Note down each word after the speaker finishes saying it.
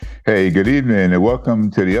Hey, good evening, and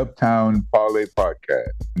welcome to the Uptown Parlay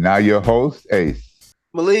Podcast. Now, your host, Ace.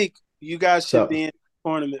 Malik, you guys should So, be in the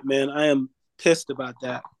tournament, man. I am pissed about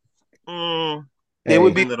that. It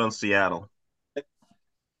would hey, be Blame it on Seattle.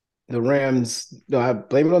 the Rams. No, I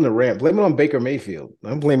blame it on the Rams. Blame it on Baker Mayfield.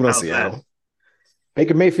 I'm blaming it on How's that? Seattle.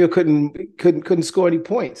 Baker Mayfield couldn't score any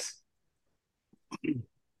points.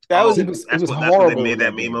 that was He a, was it That's was what they horrible made in that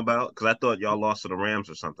that meme game. about. Because I thought y'all lost to the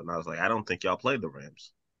Rams or something. I was like, I don't think y'all played the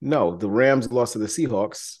Rams. No, the Rams lost to the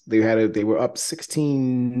Seahawks. They were up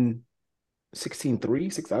 16-3.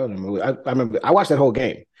 6. I don't remember. I remember. I watched that whole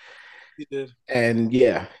game, you did. and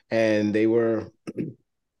yeah, and they were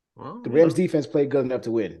Well, the Rams defense played good enough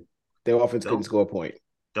to win. Their offense couldn't don't score a point,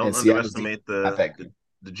 don't and Seattle's underestimate affected.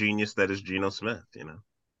 the genius that is Geno Smith.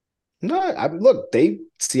 No, look,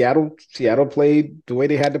 Seattle played the way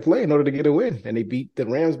they had to play in order to get a win, and they beat the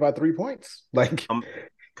Rams by 3 points. Like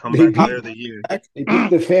Come they comeback player beat of the year. they beat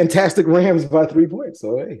the fantastic Rams by 3 points.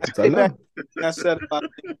 So hey, it's Take back enough. what I said about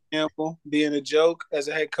Dan Campbell being a joke as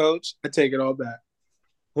a head coach. I take it all back.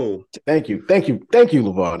 Who Thank you,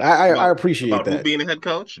 Levon. I appreciate about who that. being a head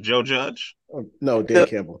coach? Joe Judge. No, Dan The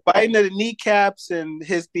Campbell. biting of the kneecaps and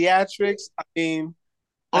his theatrics. I mean,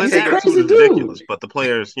 Oh, He's his a attitude crazy is ridiculous, dude. but the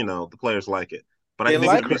players like it. But they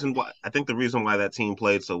like I think the reason why that team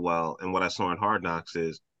played so well and what I saw in Hard Knocks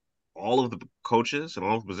is all of the coaches and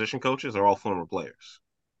all of the position coaches are all former players.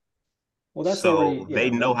 Well, that's already So they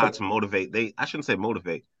know how but to motivate. I shouldn't say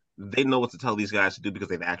motivate. They know what to tell these guys to do because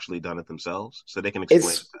they've actually done it themselves. So they can explain it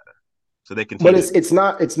it's better. So they can but teach it.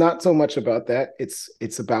 it's not so much about that. It's You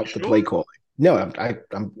about the play sure? calling. No,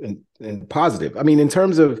 I'm in positive. I mean, All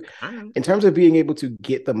right. in terms of being able to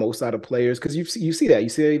get the most out of players, because you see that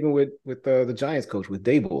even with the Giants coach with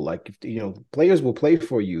Dable, like players will play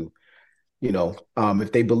for you.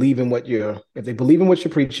 If they believe in if they believe in what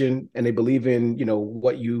you're preaching and they believe in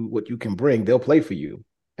what you can bring, they'll play for you,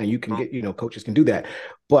 and you can Well, get coaches can do that.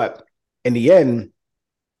 But in the end,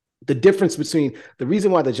 the difference between the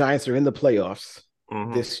reason why the Giants are in the playoffs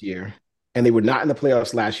mhm. this year and they were not in the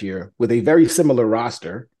playoffs last year with a very similar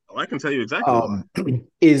roster Oh, I can tell you exactly why. um,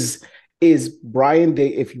 is is Brian Day.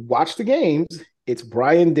 If you watch the games, it's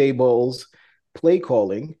Brian Daboll's play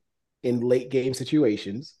calling in late game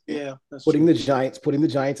situations, yeah, that's putting true. the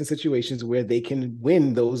Giants in situations where they can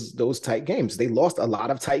win those tight games. They lost a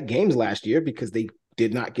lot of tight games last year because they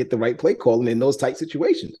did not get the right play calling in those tight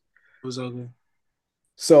situations. It was ugly.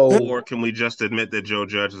 So Or can we just admit that Joe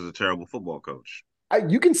Judge is a terrible football coach?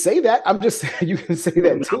 you can say that. I'm just saying you can say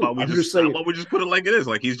that too. I'm just How saying about we just put it like it is?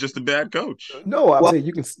 Like he's just a bad coach. no. I'm Well, saying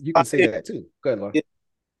you can say that too. Go ahead, Lauren.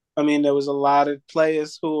 I mean, there was a lot of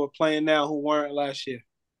players who are playing now who weren't last year.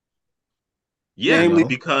 Yeah, Namely, No,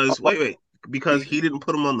 because because he didn't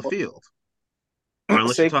put him on the field. Or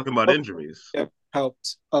unless you're Saquon talking about injuries.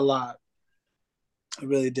 helped a lot. It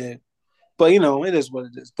really did. But it is what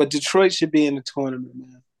it is. But Detroit should be in the tournament,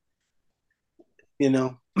 man. You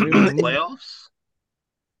know. In the playoffs?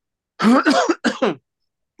 I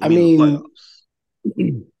You I mean the mean,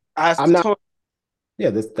 playoffs? asked I'm the not. tournament. Yeah,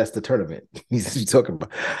 that's the tournament he's talking about.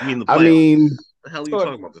 You mean the I mean, playoffs? The hell are you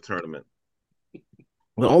talking about the tournament?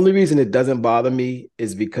 the only reason it doesn't bother me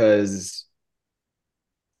is because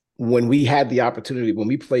when we had the opportunity, when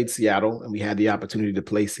we played Seattle and we had the opportunity to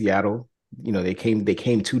play Seattle, they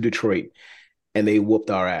came to Detroit and they whooped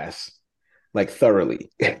our ass like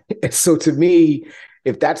thoroughly. So to me,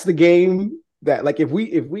 if that's the game that like if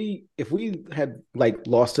we had like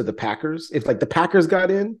lost to the Packers, if like the Packers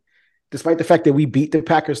got in, despite the fact that we beat the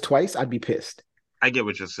Packers twice, I'd be pissed. I get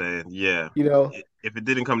what you're saying. Yeah. You know, If it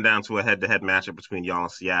didn't come down to a head-to-head matchup between y'all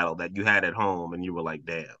and Seattle that you had at home and you were like,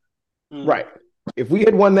 damn. right. If we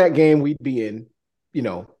had won that game, we'd be in,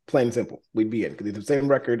 plain and simple. We'd be in because it's the same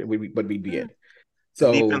record, but we'd be in.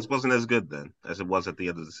 The defense So wasn't as good then as it was at the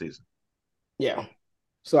end of the season. yeah.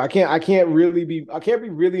 So I can't be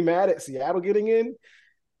really mad at Seattle getting in.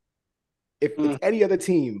 If it's any other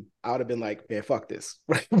team, I would have been like, man, fuck this.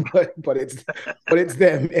 But it's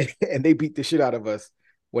them, and they beat the shit out of us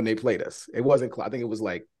when they played us. It wasn't close. I think it was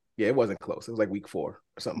like, yeah, it wasn't close. It was like week 4 or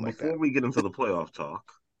something like that. Before we get into the playoff talk,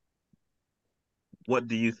 what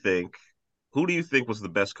do you think? Who do you think was the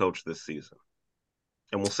best coach this season?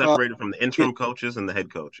 And we'll Uh, separate it from the interim coaches and the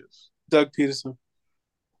head coaches. Doug Peterson.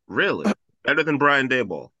 Really? Better than Brian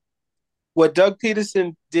Daboll. What Doug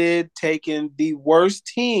Peterson did, taking the worst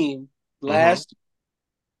team last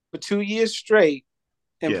for 2 years straight,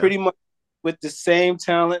 and Yeah. pretty much with the same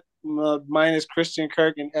talent, minus Christian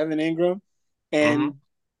Kirk and Evan Ingram. And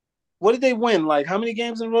what did they win? Like, how many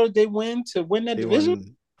games in a row did they win to win that They division?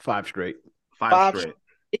 won 5 straight. Five Five. straight.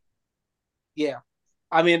 Yeah.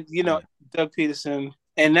 I mean, Doug Peterson,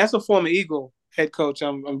 And that's a former Eagle head coach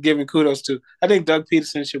I'm giving kudos to. I think Doug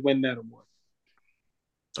Peterson should win that award.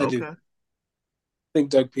 I do. I think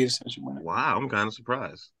Doug Peterson should win it. Wow, I'm kind of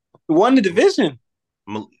surprised. He won the division.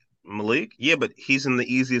 Malik, yeah, but he's in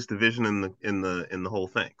the easiest division in the whole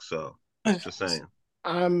thing. So, just saying.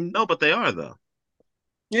 No, but they are though.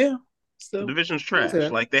 Yeah. The division's trash.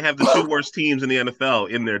 Like they have the two worst teams in the NFL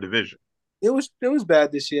in their division. It was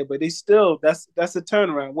bad this year, but they still that's a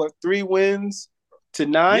turnaround. What, 3 wins to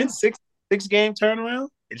 9, 6-game turnaround?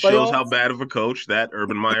 It shows how bad of a coach that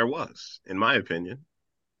Urban Meyer was, in my opinion.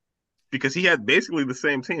 Because he had basically the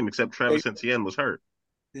same team, except Travis Etienne was hurt.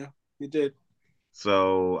 Yeah, he did.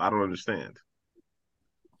 So I don't understand.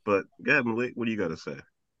 But go ahead, Malik, what do you got to say?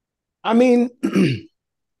 I mean,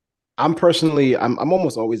 I'm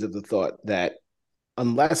almost always of the thought that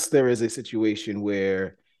unless there is a situation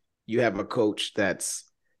where you have a coach that's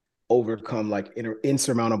overcome like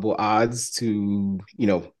insurmountable odds to,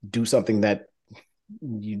 do something that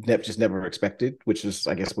you just never expected, which is,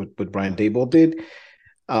 I guess, what Brian Daboll did.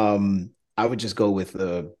 I would just go with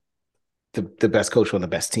the best coach on the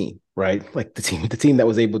best team, right? Like the team that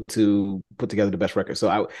was able to put together the best record.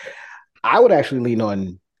 So I would actually lean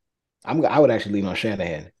on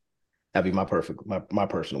Shanahan. That'd be my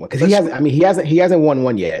personal one, because he hasn't won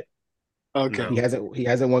one yet. Okay, no. He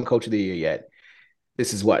hasn't won Coach of the Year yet.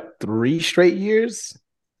 This is what, 3 straight years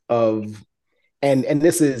of, and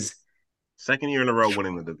this is second year in a row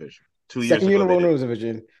winning the division. 2 years second year in a row winning the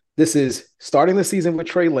division. This is starting the season with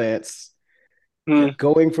Trey Lance,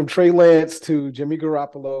 going from Trey Lance to Jimmy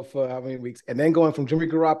Garoppolo for how many weeks, and then going from Jimmy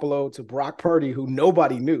Garoppolo to Brock Purdy, who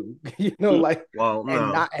nobody knew, and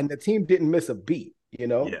the team didn't miss a beat,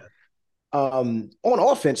 Yeah. On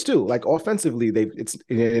offense too, like offensively,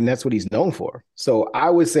 and that's what he's known for. So I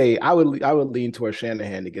would say I would lean towards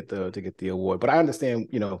Shanahan to get the award, but I understand,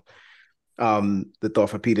 the thought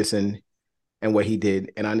for Peterson and what he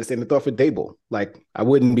did, and I understand the thought for Daboll. Like I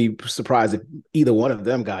wouldn't be surprised if either one of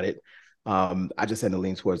them got it. I just had to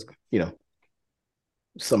lean towards,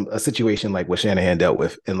 a situation like what Shanahan dealt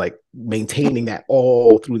with, and like maintaining that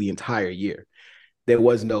all through the entire year. There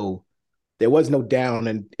was no down,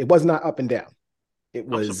 and it was not up and down.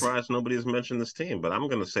 I'm surprised nobody has mentioned this team, but I'm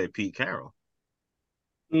going to say Pete Carroll,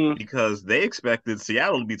 because they expected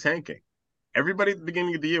Seattle to be tanking. Everybody at the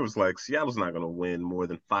beginning of the year was like, Seattle's not going to win more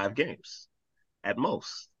than 5 games at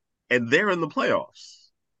most, and they're in the playoffs.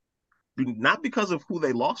 Not because of who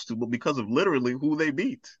they lost to, but because of literally who they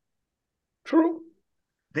beat. True.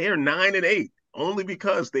 They are 9-8 only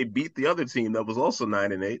because they beat the other team that was also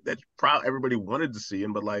 9-8 that probably everybody wanted to see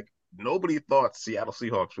him, but like nobody thought Seattle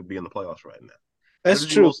Seahawks would be in the playoffs right now. That's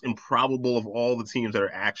true. The most improbable of all the teams that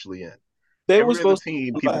are actually in. Every other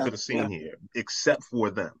team people could have seen here, except for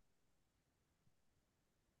them.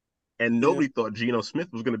 And nobody thought Geno Smith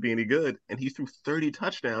was going to be any good, and he threw 30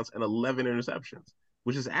 touchdowns and 11 interceptions,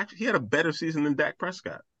 which is actually, he had a better season than Dak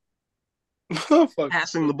Prescott.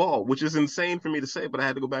 Passing the ball, which is insane for me to say, but I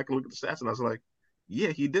had to go back and look at the stats, and I was like, yeah,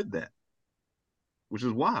 he did that, which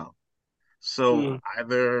is wild. So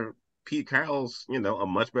either Pete Carroll's, a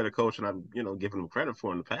much better coach, and I'm, giving him credit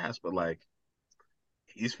for in the past, but like,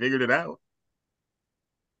 he's figured it out.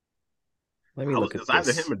 Let me look at this.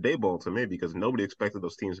 Either him or Daboll to me, because nobody expected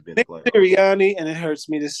those teams to be in the playoffs. Sirianni, and it hurts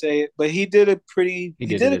me to say it, but he did a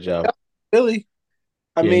good job. Philly.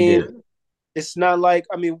 I mean, it's not like,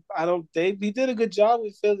 he did a good job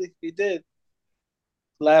with Philly. He did.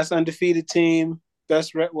 Last undefeated team,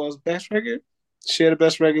 best record. Share the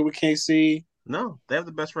best record with KC. No, they have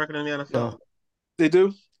the best record in the NFL. No. They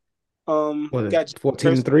do. Got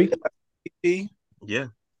 14-3. Yeah.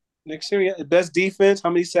 Next year, best defense.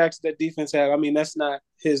 How many sacks did that defense have? I mean, that's not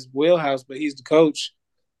his wheelhouse, but he's the coach.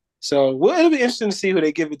 So it'll be interesting to see who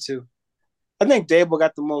they give it to. I think Daboll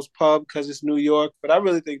got the most pub because it's New York, but I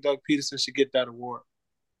really think Doug Peterson should get that award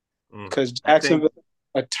because Jacksonville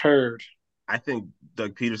a turd. I think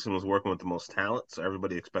Doug Peterson was working with the most talent, so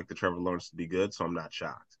everybody expected Trevor Lawrence to be good, so I'm not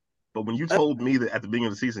shocked. But when you told me that at the beginning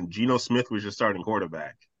of the season, Geno Smith was your starting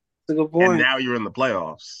quarterback, that's a good point. And now you're in the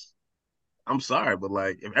playoffs, I'm sorry, but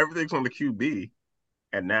like if everything's on the QB,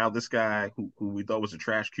 and now this guy who we thought was a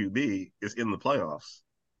trash QB is in the playoffs,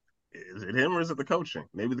 is it him or is it the coaching?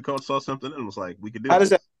 Maybe the coach saw something and was like, "We could do." How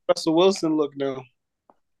does that Russell Wilson look now?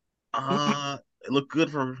 It looks great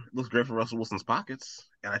for Russell Wilson's pockets,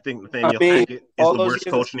 and I think Nathaniel Hackett is the worst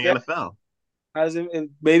coach in the NFL. How does it?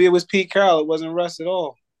 Maybe it was Pete Carroll. It wasn't Russ at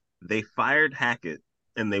all. They fired Hackett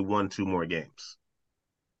and they won 2 more games.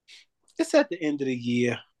 It's at the end of the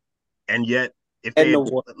year. And yet, if they let's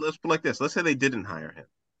put it like this, let's say they didn't hire him.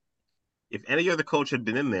 If any other coach had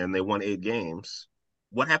been in there and they won 8 games,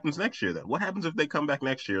 what happens next year then? What happens if they come back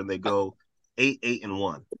next year and they go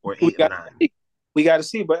 8-1 or We 8-9? We got to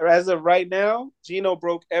see. But as of right now, Geno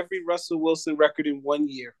broke every Russell Wilson record in 1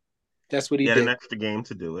 year. That's what he had did. An extra game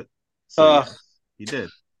to do it. So yes, he did.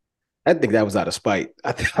 I think that was out of spite.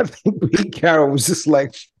 I think Pete Carroll was just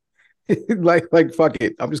like fuck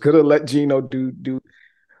it. I'm just gonna let Geno do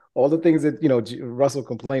all the things that Russell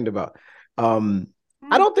complained about. I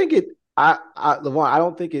don't think it. Levon, I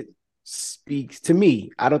don't think it speaks to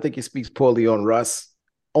me. I don't think it speaks poorly on Russ,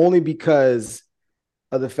 only because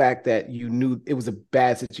of the fact that you knew it was a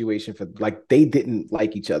bad situation for they didn't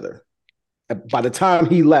like each other. By the time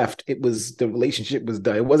he left, the relationship was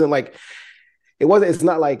done. It's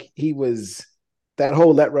not like he was that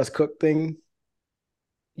whole let Russ cook thing.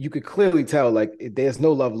 You could clearly tell there's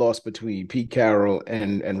no love lost between Pete Carroll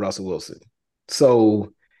and Russell Wilson.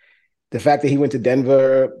 So the fact that he went to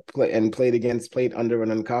Denver and played under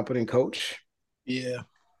an incompetent coach. Yeah.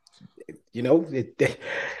 The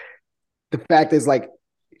fact is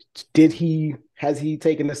has he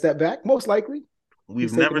taken a step back? Most likely.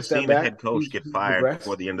 We've never seen a head coach get fired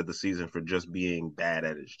before the end of the season for just being bad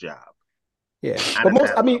at his job. Yeah. But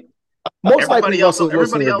most likely everybody else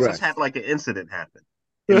has had an incident happen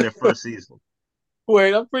in their first season.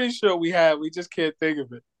 Wait, I'm pretty sure we have. We just can't think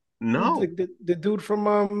of it. No. The dude from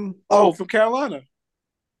from Carolina.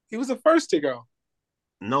 He was the first to go.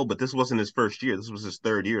 No, but this wasn't his first year. This was his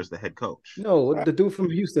third year as the head coach. No, the dude from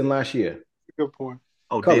Houston last year. Good point.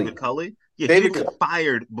 Oh, Culley. David Culley? Yeah, he didn't get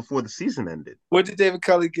fired before the season ended. When did David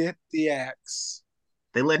Culley get the axe?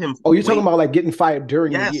 They let him. Oh, you're talking about getting fired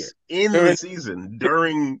during the year? In the season,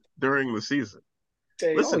 during the season.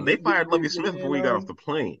 Listen, they fired Lovie Smith before he got off the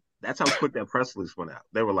plane. That's how quick that press release went out.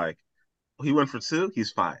 They were like, he went for 2,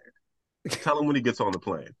 he's fired. Tell him when he gets on the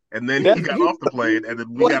plane. And then he got off the plane, and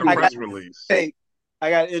then we got a press release. Hey, I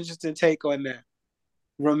got an interesting take on that.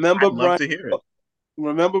 I'd love to hear it.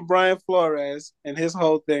 Remember Brian Flores and his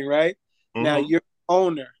whole thing, right? Mm-hmm. Now you're an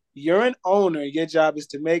owner. You're an owner. Your job is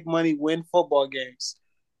to make money, win football games.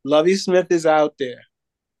 Lovie Smith is out there.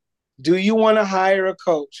 Do you want to hire a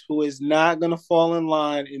coach who is not going to fall in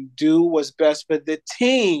line and do what's best for the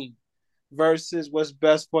team versus what's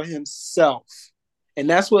best for himself? And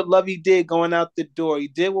that's what Lovie did going out the door. He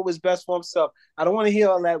did what was best for himself. I don't want to hear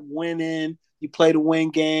all that winning. You play to win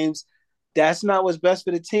games. That's not what's best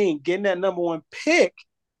for the team. Getting that number 1 pick,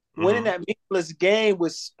 winning that meaningless game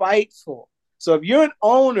was spiteful. So if you're an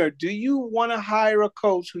owner, do you want to hire a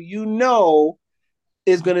coach who you know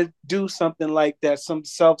is going to do something like that, some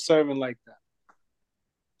self-serving like that?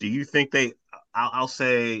 Do you think I'll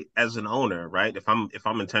say as an owner, right? If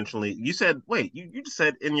I'm intentionally, you said, wait, you just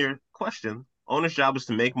said in your question, owner's job is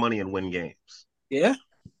to make money and win games. Yeah.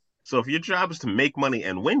 So if your job is to make money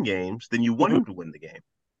and win games, then you want him to win the game.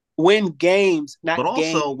 Win games, not But also,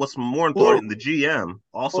 games. what's more important, the GM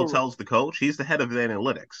also tells the coach, he's the head of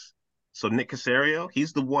analytics. So Nick Caserio,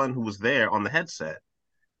 he's the one who was there on the headset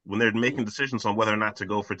when they're making decisions on whether or not to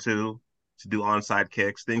go for 2, to do onside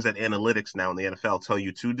kicks, things that analytics now in the NFL tell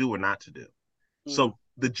you to do or not to do. So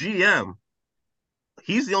the GM,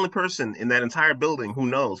 he's the only person in that entire building who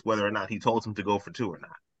knows whether or not he told him to go for 2 or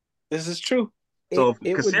not. This is true. So if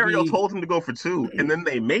Caserio told him to go for 2 and then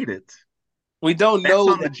they made it, we don't know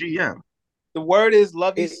that's on the GM. The word is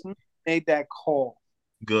Lovie Smith made that call.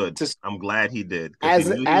 Good. I'm glad he did. Because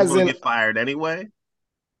he knew he was going to get fired anyway.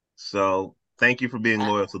 So thank you for being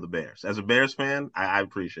loyal to the Bears. As a Bears fan, I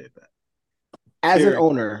appreciate that. As an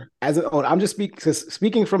owner, I'm just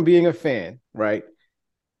speaking from being a fan, right?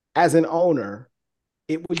 As an owner,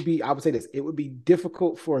 I would say this, it would be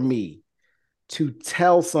difficult for me to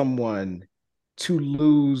tell someone to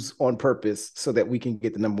lose on purpose so that we can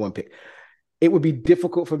get the number 1 pick. It would be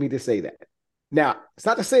difficult for me to say that. Now, it's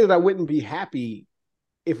not to say that I wouldn't be happy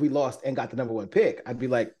if we lost and got the number 1 pick. I'd be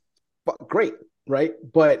like, great, right?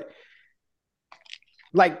 But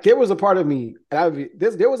there was a part of me, and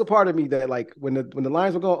there was a part of me that when the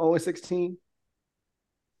Lions were going 0-16,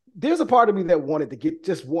 there's a part of me that wanted to get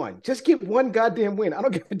just one. Just get one goddamn win. I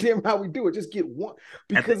don't give a damn how we do it. Just get one.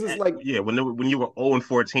 Because when you were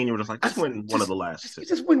 0-14, you were just like, just win one of the last 2.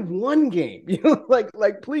 Just win one game.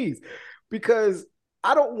 Please. Because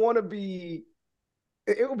I don't want to be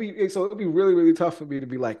it would be really, really tough for me to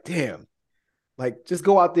be like, damn, just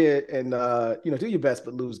go out there and do your best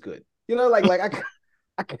but lose good. I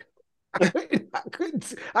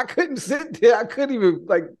couldn't sit there. I couldn't even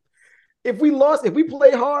if we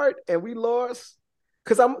play hard and we lost,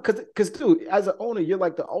 because dude, as an owner, you're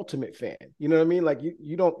like the ultimate fan. You know what I mean?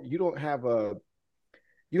 You don't have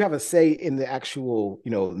you have a say in the actual,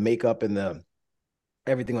 makeup and the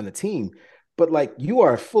everything on the team. but like you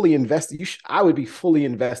are fully invested. I would be fully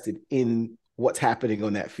invested in what's happening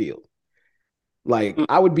on that field. Like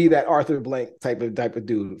I would be that Arthur Blank type of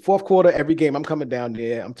dude. Fourth quarter, every game, I'm coming down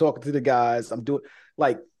there. I'm talking to the guys. I'm doing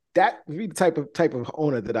like that. Would be the type of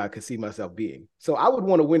owner that I could see myself being. So I would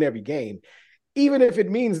want to win every game, even if it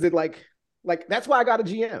means that like that's why I got a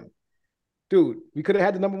GM. Dude, we could have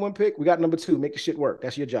had the number 1 pick. We got number 2. Make the shit work.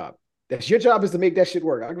 That's your job. That's your job, is to make that shit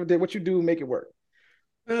work. I don't care what you do, make it work.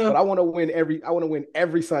 But I want to win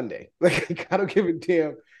every Sunday. Like I don't give a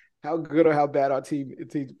damn how good or how bad our team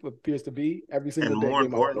appears to be every single day. And more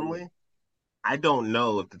importantly, I don't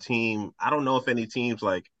know if any teams,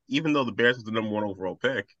 like, even though the Bears is the number 1 overall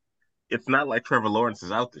pick, it's not like Trevor Lawrence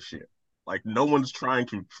is out this year. Like, no one's trying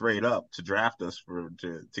to trade up to draft us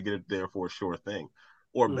to get it there for a sure thing.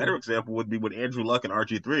 Or a better example would be with Andrew Luck and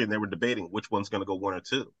RG3, and they were debating which one's going to go 1 or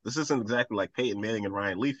 2. This isn't exactly like Peyton Manning and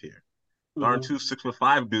Ryan Leaf here. There aren't 2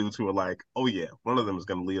 6'5" dudes who are like, oh yeah, one of them is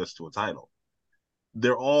going to lead us to a title.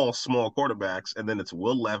 They're all small quarterbacks, and then it's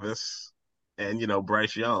Will Levis and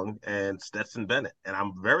Bryce Young and Stetson Bennett. And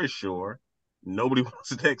I'm very sure nobody wants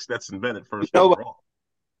to take Stetson Bennett first overall.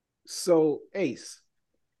 So Ace,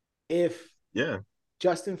 if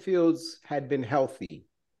Justin Fields had been healthy,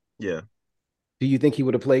 do you think he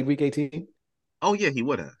would have played Week 18? Oh, yeah, he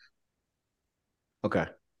would have. Okay.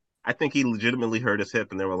 I think he legitimately hurt his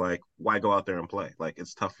hip, and they were like, why go out there and play? Like,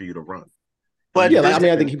 it's tough for you to run. But I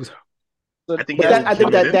think he was. But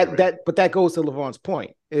that goes to Levon's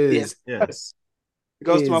point. It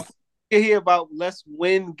goes to my point here about let's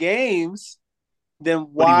win games. Then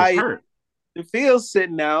why the Fields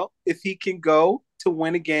sitting out if he can go to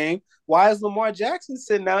win a game? Why is Lamar Jackson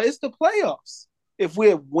sitting out? It's the playoffs. If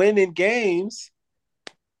we're winning games,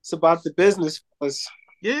 it's about the business.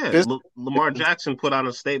 Lamar Jackson put out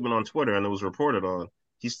a statement on Twitter, and it was reported on.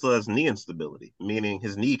 He still has knee instability, meaning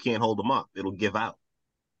his knee can't hold him up. It'll give out.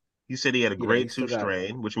 He said he had a grade 2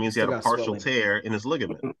 strain, which means he had a partial tear in his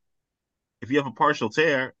ligament. If you have a partial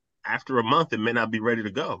tear, after a month, it may not be ready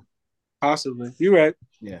to go. Possibly. You're right.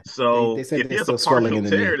 Yeah. So if he has a partial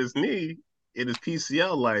tear in his knee, in his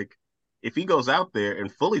PCL, like, if he goes out there and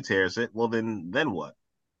fully tears it, well, then what?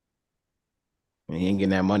 He ain't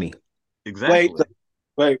getting that money. Exactly.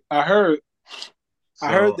 Wait. I heard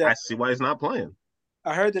that. I see why he's not playing.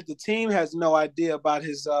 I heard that the team has no idea about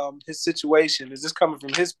his situation. Is this coming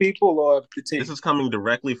from his people or the team? This is coming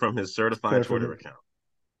directly from his certified Twitter account.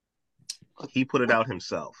 He put it out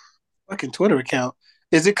himself. Fucking Twitter account.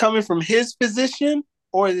 Is it coming from his physician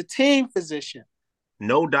or the team physician?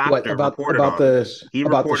 No doctor reported on it. He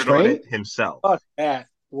reported on it himself. Fuck that.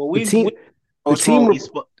 Well,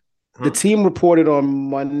 the team reported on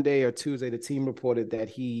Monday or Tuesday. The team reported that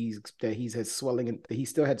he had swelling, and he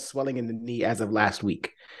still had swelling in the knee as of last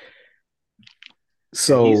week.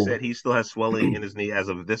 So he said he still has swelling in his knee as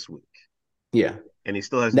of this week. Yeah, and he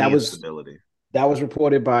still has knee instability. That was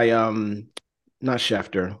reported by not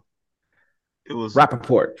Schefter. It was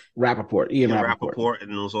Rappaport, Ian Rappaport,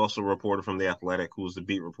 and it was also reported from The Athletic, who was the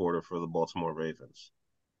beat reporter for the Baltimore Ravens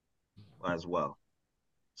as well.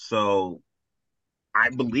 So I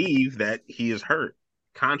believe that he is hurt.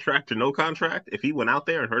 Contract or no contract, if he went out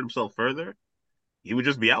there and hurt himself further, he would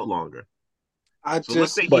just be out longer.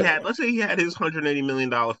 Let's say he had his $180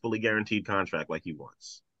 million fully guaranteed contract like he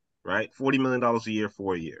wants, right? $40 million a year,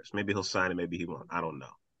 4 years. Maybe he'll sign it, maybe he won't. I don't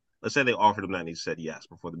know. Let's say they offered him that and he said yes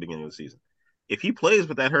before the beginning of the season. If he plays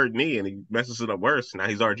with that hurt knee and he messes it up worse, now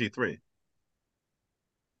he's RG3.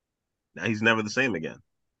 Now he's never the same again.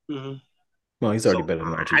 Mm-hmm. Well, he's already better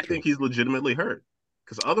than RG3. I think he's legitimately hurt.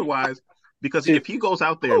 Because if he goes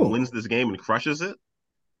out there and wins this game and crushes it,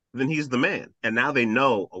 then he's the man. And now they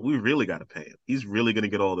know, we really got to pay him. He's really going to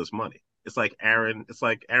get all this money. It's like Aaron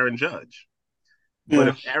Judge. But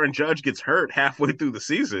if Aaron Judge gets hurt halfway through the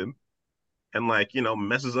season and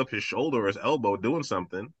messes up his shoulder or his elbow doing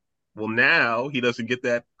something, well, now he doesn't get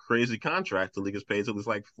that crazy contract till he gets paid till he's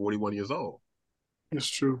like 41 years old. It's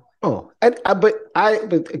true. Oh, but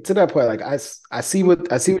to that point, like I see what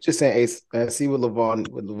you're saying, Ace. I see what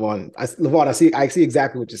Levon. I see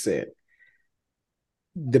exactly what you're saying.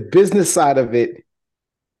 The business side of it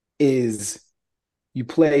is you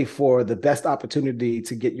play for the best opportunity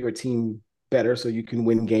to get your team better, so you can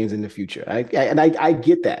win games in the future. I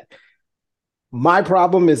get that. My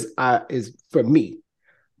problem is for me.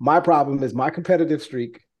 My problem is my competitive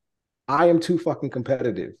streak. I am too fucking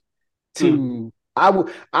competitive to. I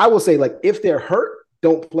will say, like, if they're hurt,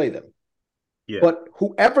 don't play them. Yeah. But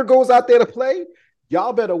whoever goes out there to play,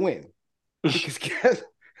 y'all better win. Because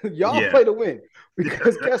play to win.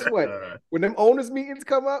 Because guess what? When them owners meetings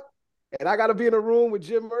come up and I gotta be in a room with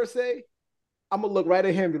Jim Irsay, I'm gonna look right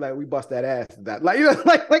at him and be like, we bust that ass. That like, you know,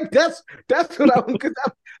 like that's what I'm because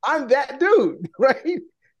I'm that dude, right?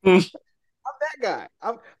 I'm that guy.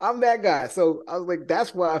 I'm that guy. So I was like,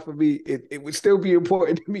 that's why for me, it would still be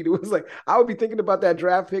important to me. It was like I would be thinking about that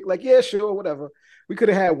draft pick, like, yeah, sure, whatever. We could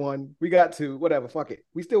have had one. We got two, whatever. Fuck it.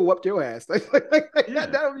 We still whooped your ass.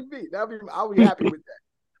 That would be me. I'll be happy with that.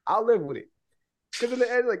 I'll live with it. Because in the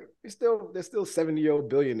end, like there's still 70-year-old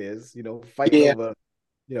billionaires, fighting over,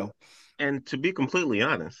 And to be completely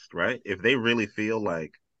honest, right? If they really feel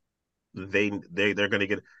like they're going to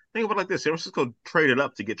get, think about it like this: San Francisco traded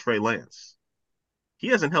up to get Trey Lance. He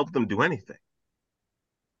hasn't helped them do anything.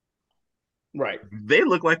 Right. They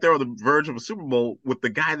look like they're on the verge of a Super Bowl with the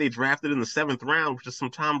guy they drafted in the 7th round, which is some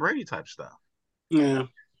Tom Brady type stuff. Yeah.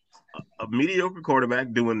 A mediocre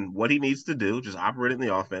quarterback doing what he needs to do, just operating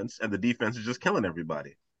the offense, and the defense is just killing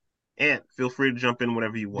everybody. And feel free to jump in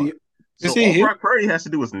whenever you want. So all Brock Purdy has to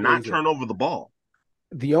do is not turn over the ball.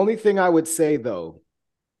 The only thing I would say, though,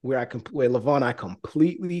 where Levon, I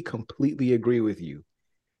completely agree with you,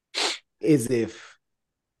 is if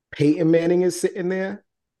Peyton Manning is sitting there,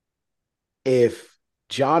 if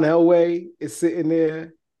John Elway is sitting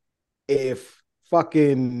there, if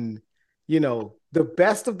fucking, the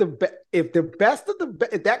best of the best,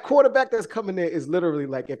 if that quarterback that's coming there is literally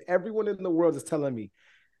like, if everyone in the world is telling me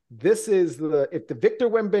if the Victor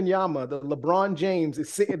Wembanyama, the LeBron James is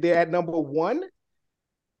sitting there at number 1,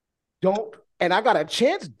 and I got a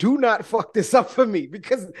chance, do not fuck this up for me,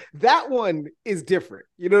 because that one is different.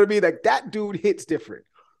 You know what I mean? Like that dude hits different.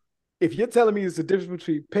 If you're telling me it's the difference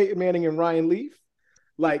between Peyton Manning and Ryan Leaf,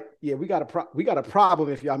 like, yeah, we got a problem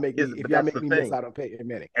if y'all make me miss out on Peyton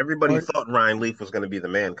Manning. Everybody thought Ryan Leaf was going to be the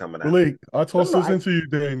man coming out. Malik, I toss this into you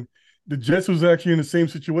then. The Jets was actually in the same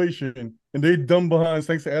situation, and they dumb behind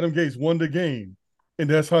thanks to Adam Gase won the game. And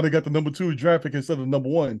that's how they got the number 2 draft pick instead of number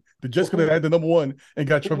 1. The Jets could have had the number 1 and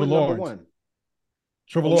got Trevor Lawrence.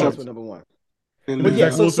 Trevor Lawrence was number 1. But yeah,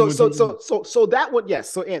 so that one, yes.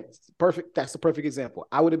 So and perfect. That's the perfect example.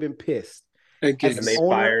 I would have been pissed. And they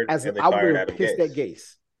fired Adam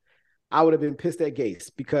Gase. I would have been pissed at Gase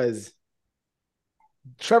because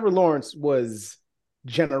Trevor Lawrence was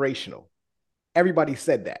generational. Everybody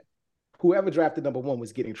said that. Whoever drafted number 1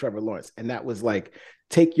 was getting Trevor Lawrence, and that was like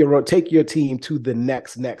take your team to the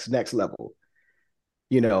next level.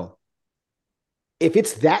 If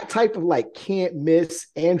it's that type of like can't miss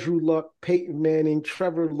Andrew Luck, Peyton Manning,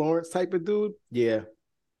 Trevor Lawrence type of dude, yeah,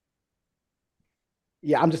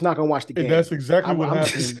 I'm just not gonna watch the game. And that's exactly what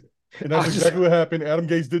happened. What happened. Adam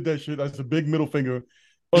Gase did that shit. That's a big middle finger.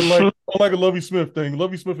 Unlike a Lovie Smith thing.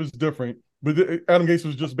 Lovie Smith is different, but Adam Gase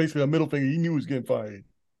was just basically a middle finger. He knew he was getting fired.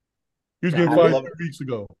 He was getting fired 3 weeks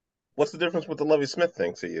ago. What's the difference with the Lovie Smith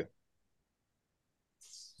thing to you?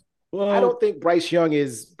 Well, I don't think Bryce Young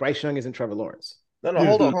isn't Trevor Lawrence. No,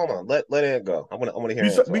 hold on. Let it go. I want to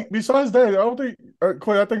hear. Besides that, I don't think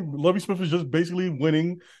Clay. I think Lovie Smith is just basically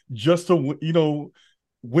winning just to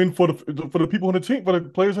win for the people on the team, for the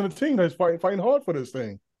players on the team that's fighting hard for this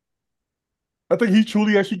thing. I think he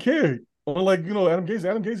truly actually cared. Unlike Adam Gase.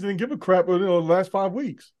 Adam Gase didn't give a crap the last 5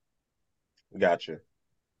 weeks. Gotcha.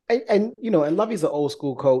 And Lovie's an old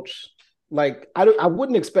school coach. Like I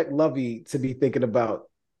wouldn't expect Lovie to be thinking about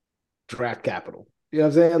draft capital. You know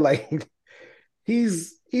what I'm saying? Like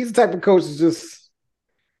he's the type of coach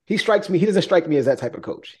he doesn't strike me as that type of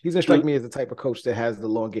coach. He doesn't strike me as the type of coach that has the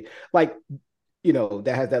long game, like,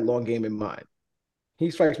 that has that long game in mind.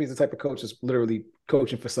 He strikes me as the type of coach that's literally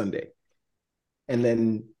coaching for Sunday. And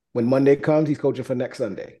then when Monday comes, he's coaching for next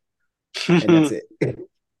Sunday. And that's it.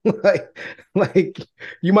 like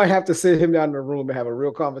you might have to sit him down in the room and have a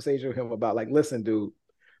real conversation with him about like, listen, dude,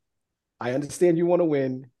 I understand you want to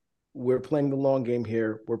win. We're playing the long game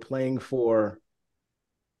here. We're playing for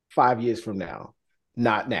 5 years from now,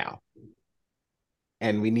 not now.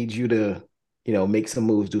 And we need you to, make some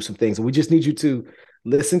moves, do some things. And we just need you to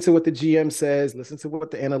listen to what the GM says, listen to what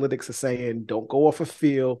the analytics are saying. Don't go off a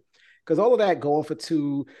feel. Because all of that going for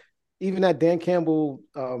 2, even that Dan Campbell,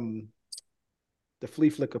 the flea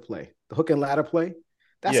flicker play, the hook and ladder play,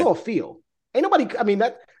 that's all feel. Ain't nobody,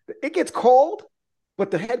 that it gets called,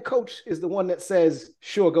 but the head coach is the one that says,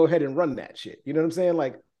 sure, go ahead and run that shit. You know what I'm saying?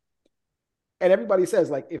 Like, and everybody says,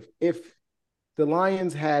 like, if the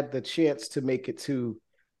Lions had the chance to make it to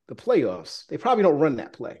the playoffs, they probably don't run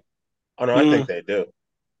that play. Oh, no, I think they do.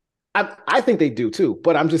 I think they do too,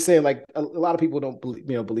 but I'm just saying, like, a lot of people don't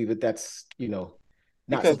believe that that's, not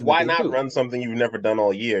because why not run something you've never done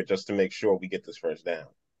all year just to make sure we get this first down?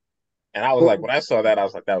 And I was like, when I saw that, I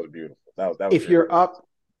was like, that was beautiful. That was if beautiful. You're up,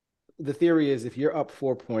 the theory is if you're up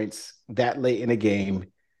 4 points that late in a game,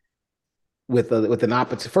 with an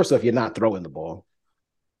opportunity. First off, you're not throwing the ball.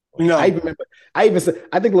 No, I even said,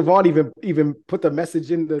 I think Levon even put the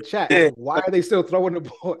message in the chat. Yeah. Why are they still throwing the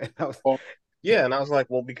ball? And I was, Yeah, and I was like,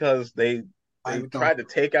 well, because they I don't. tried to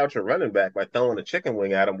take out your running back by throwing a chicken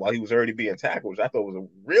wing at him while he was already being tackled, which I thought was a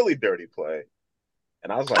really dirty play.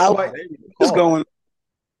 And I was like, I oh, was they didn't even just call going.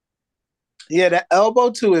 Yeah, that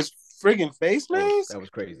elbow to his friggin' face, man. that was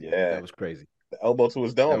crazy. Yeah. That was crazy. the elbow to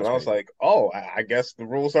his dome, and I was crazy. like, oh, I guess the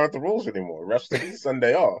rules aren't the rules anymore. Refs took the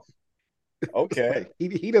Sunday off. Okay.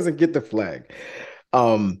 Like, he doesn't get the flag.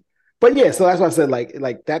 But yeah, so that's why I said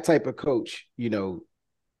like that type of coach,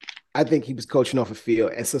 I think he was coaching off a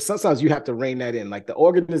field. And so sometimes you have to rein that in. Like the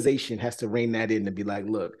organization has to rein that in and be like,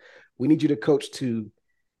 look, we need you to coach to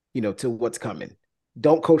what's coming.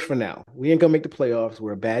 Don't coach for now. We ain't gonna make the playoffs.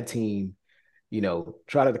 We're a bad team.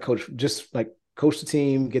 Try to coach, just like coach the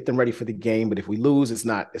team, get them ready for the game. But if we lose, it's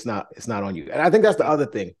not on you. And I think that's the other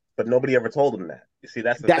thing. But nobody ever told him that. You see,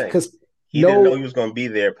 that's the thing. Because he didn't know he was going to be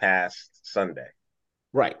there past Sunday.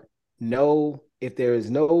 Right. No, if there is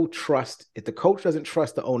no trust, if the coach doesn't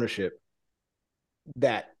trust the ownership,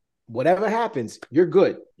 that whatever happens, you're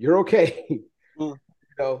good. You're okay.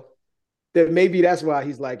 Then maybe that's why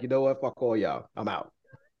he's like, you know what, fuck all y'all. I'm out.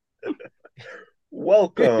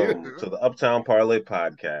 Welcome to the Uptown Parlay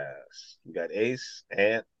Podcast. We got Ace,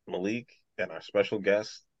 Ant, Malik, and our special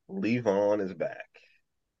guest, Levon, is back.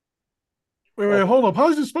 Wait, hold up.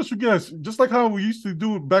 How's your special guest? Just like how we used to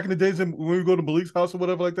do it back in the days when we go to Malik's house or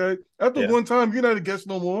whatever like that. After one time, you're not a guest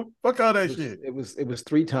no more. Fuck all that shit. It was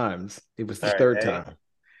 3 times. It was the All third right, time.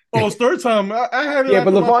 Oh, it's third time. I had it. Yeah,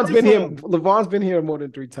 but Levon's been here more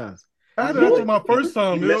than 3 times. I had it after my first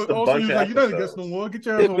time. You missed a also, bunch he was of like, "You're not a episodes. guest no more. Get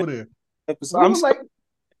your ass over there." I'm like,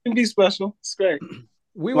 can be special. It's great.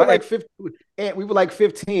 We were like 15. And we were like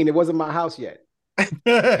 15. It wasn't my house yet.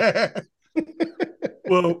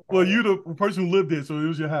 Well, you the person who lived there, so it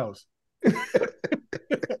was your house. Nice.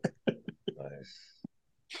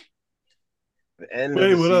 The end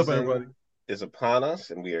of the season is upon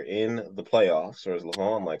us, and we are in the playoffs, or as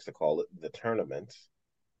Levon likes to call it, the tournament.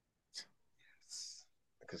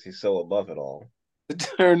 Because he's so above it all. The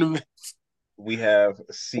tournament. We have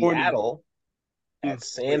Seattle at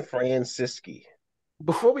San Francisco.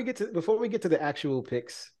 Before we get to the actual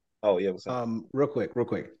picks. Oh yeah, what's up? Real quick.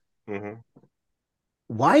 Mm-hmm.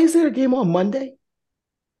 Why is there a game on Monday?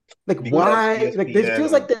 Like, Because why? ESPN, Like, it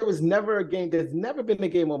feels like there was never a game. There's never been a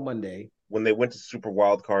game on Monday. When they went to Super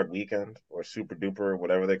Wild Card Weekend or Super Duper,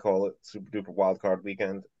 whatever they call it, Super Duper Wild Card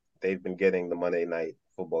Weekend, they've been getting the Monday night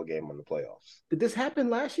football game on the playoffs. Did this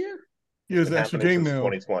happen last year? Yeah, it's an extra game now.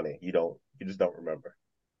 2020. You just don't remember.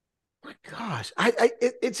 My gosh, I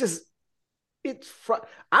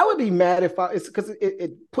would be mad if it's because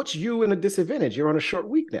it puts you in a disadvantage. You're on a short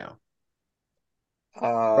week now,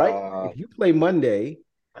 right? If you play Monday,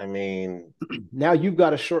 I mean, now you've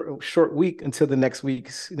got a short week until the next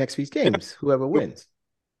week's games. Whoever wins.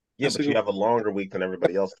 Yeah, but you have a longer week than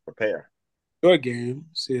everybody else to prepare. Your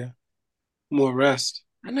games, yeah, more rest.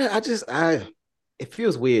 I know. It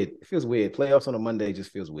feels weird. Playoffs on a Monday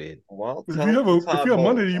just feels weird. Well, if you have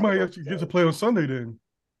Monday, you might actually get to play on Sunday then.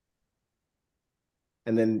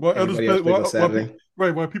 And then everybody else plays on Saturday.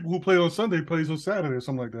 While people who play on Sunday plays on Saturday or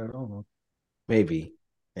something like that. I don't know. Maybe.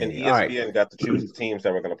 And ESPN got to choose the teams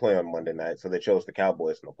that were going to play on Monday night, so they chose the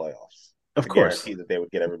Cowboys in the playoffs. Of course. Guarantee that they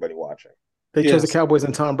would get everybody watching. They chose the Cowboys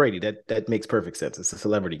and Tom Brady. That makes perfect sense. It's a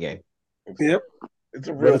celebrity game. Exactly. Yep. It's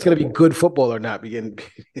going to be good football or not,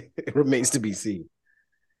 it remains to be seen.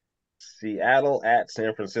 Seattle at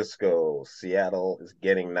San Francisco. Seattle is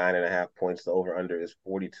getting 9.5 points. The over-under is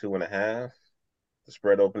 42.5. The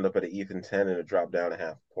spread opened up at an even 10 and it dropped down a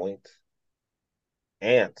half point.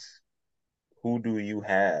 Ant, who do you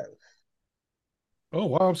have? Oh,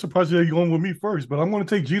 wow. I'm surprised you're going with me first, but I'm going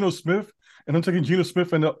to take Geno Smith, and I'm taking Geno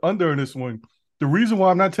Smith and the under in this one. The reason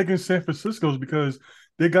why I'm not taking San Francisco is because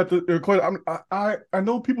they got I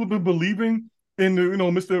know people have been believing in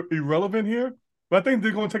Mr. Irrelevant here, but I think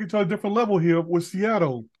they're going to take it to a different level here with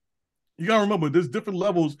Seattle. You got to remember, there's different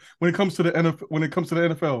levels when it comes to the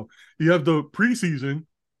NFL. You have the preseason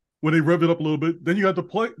where they rev it up a little bit. Then you have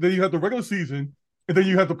then you have the regular season, and then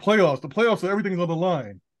you have the playoffs. The playoffs, everything's on the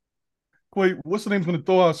line. Wait, what's the name's going to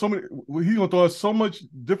throw out so many? He's going to throw out so much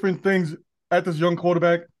different things at this young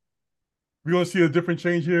quarterback. We're going to see a different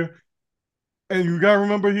change here. And you got to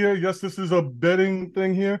remember here, yes, this is a betting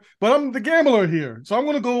thing here, but I'm the gambler here. So I'm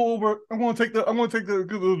going to go over, I'm going to take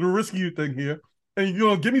the risky thing here.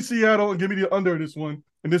 And, give me Seattle and give me the under this one.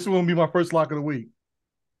 And this is going to be my first lock of the week.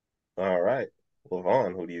 All right.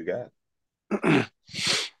 Levon, who do you got?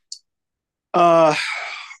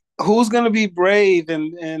 Who's going to be brave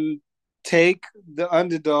and take the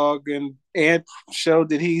underdog and show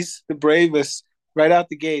that he's the bravest right out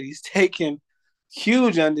the gate. He's taking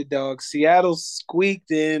huge underdogs. Seattle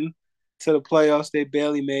squeaked in to the playoffs. They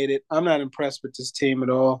barely made it. I'm not impressed with this team at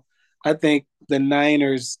all. I think the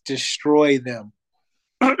Niners destroy them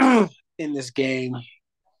in this game.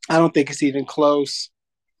 I don't think it's even close.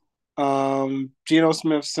 Geno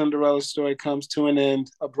Smith's Cinderella story comes to an end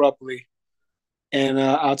abruptly, and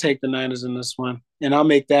I'll take the Niners in this one, and I'll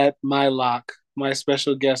make that my lock, my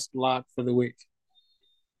special guest lock for the week.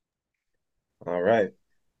 All right.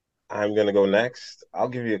 I'm going to go next. I'll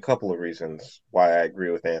give you a couple of reasons why I agree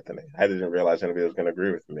with Anthony. I didn't realize anybody was going to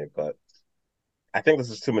agree with me, but I think this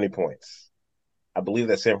is too many points. I believe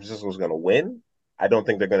that San Francisco is going to win. I don't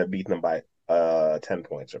think they're going to beat them by 10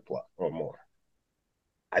 points or more.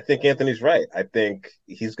 I think Anthony's right. I think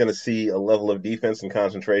he's going to see a level of defense and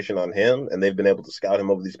concentration on him, and they've been able to scout him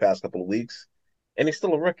over these past couple of weeks, and he's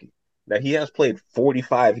still a rookie. Now, he has played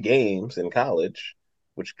 45 games in college,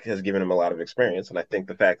 which has given him a lot of experience, and I think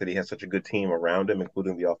the fact that he has such a good team around him,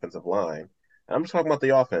 including the offensive line, and I'm just talking about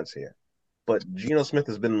the offense here, but Geno Smith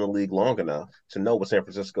has been in the league long enough to know what San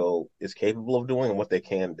Francisco is capable of doing and what they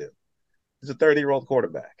can do. He's a 30-year-old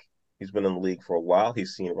quarterback. He's been in the league for a while.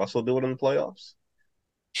 He's seen Russell do it in the playoffs.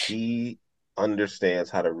 He understands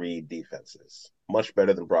how to read defenses much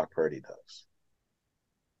better than Brock Purdy does.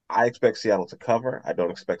 I expect Seattle to cover. I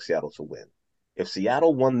don't expect Seattle to win. If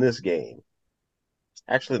Seattle won this game,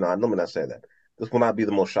 actually, no, let me not say that. This will not be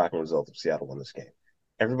the most shocking result if Seattle won this game.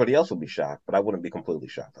 Everybody else will be shocked, but I wouldn't be completely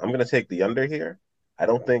shocked. I'm going to take the under here. I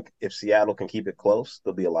don't think if Seattle can keep it close,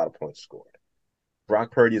 there'll be a lot of points scored.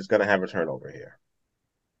 Brock Purdy is going to have a turnover here.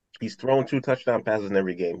 He's thrown 2 touchdown passes in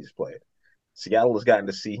every game he's played. Seattle has gotten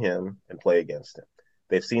to see him and play against him.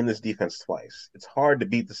 They've seen this defense twice. It's hard to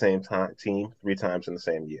beat the same team 3 times in the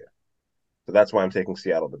same year. So that's why I'm taking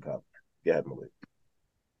Seattle to cover. Go ahead, Malik.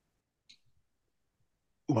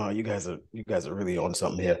 Wow, you guys are really on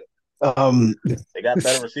something here. They got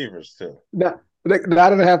better receivers too.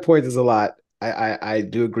 9.5 points is a lot. I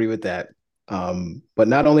do agree with that. But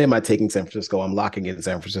not only am I taking San Francisco, I'm locking in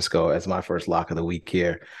San Francisco as my first lock of the week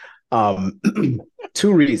here. 2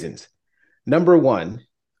 reasons. Number one,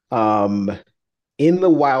 in the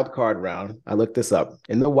wild card round, I looked this up.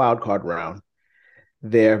 In the wild card round,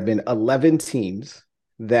 there have been 11 teams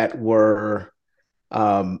that were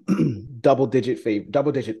double-digit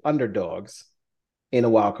underdogs in a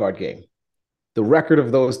wild card game. The record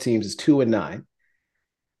of those teams is 2-9,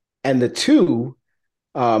 and the two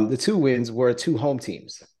wins were 2 home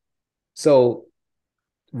teams. So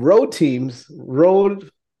road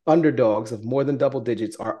underdogs of more than double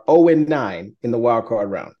digits are 0-9 in the wild card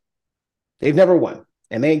round. They've never won,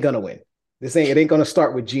 and they ain't gonna win. It ain't gonna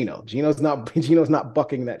start with Geno. Geno's not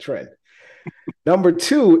bucking that trend. Number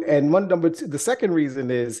two, the second reason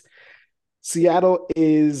is Seattle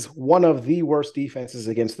is one of the worst defenses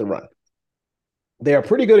against the run. They are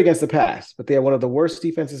pretty good against the pass, but they are one of the worst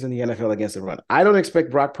defenses in the NFL against the run. I don't expect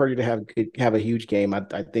Brock Purdy to have a huge game.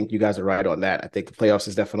 I think you guys are right on that. I think the playoffs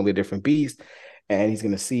is definitely a different beast, and he's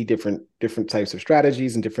going to see different types of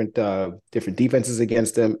strategies and different defenses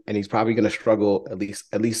against them, and he's probably going to struggle at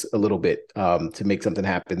least a little bit to make something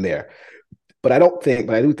happen there. But I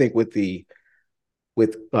do think with Christian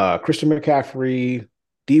McCaffrey,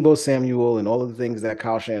 Deebo Samuel, and all of the things that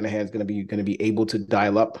Kyle Shanahan is going to be able to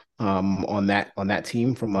dial up on that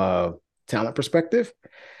team from a talent perspective,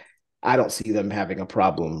 I don't see them having a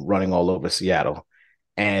problem running all over Seattle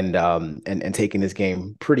and taking this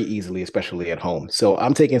game pretty easily, especially at home. So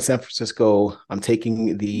I'm taking San Francisco. I'm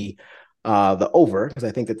taking the over because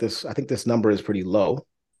I think this number is pretty low.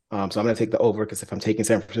 So I'm going to take the over because if I'm taking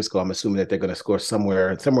San Francisco, I'm assuming that they're going to score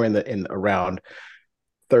somewhere in around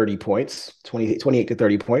 30 points, 28 to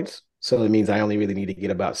 30 points. So it means I only really need to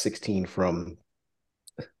get about 16 from.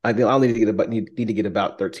 I'll need to get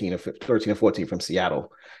about 13 or 14 from Seattle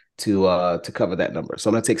to cover that number. So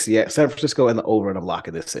I'm going to take San Francisco and the over, and I'm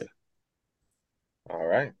locking this in. All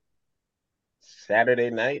right. Saturday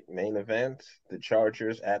night main event: the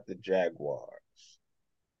Chargers at the Jaguars.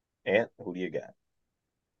 Ant, who do you got?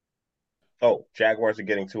 Oh, Jaguars are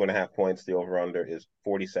getting 2.5 points. The over/under is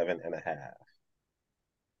 47.5.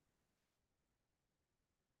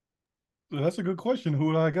 That's a good question.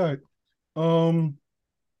 Who do I got? I'm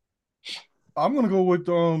gonna go with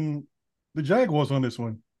the Jaguars on this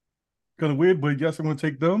one. Kind of weird, but yes, I'm gonna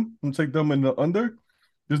take them. I'm gonna take them in the under.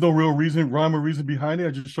 There's no real rhyme or reason behind it.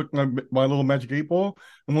 I just shook my little magic 8 ball.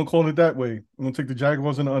 I'm gonna call it that way. I'm gonna take the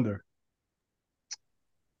Jaguars in the under.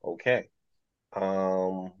 Okay.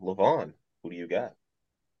 Levon, who do you got?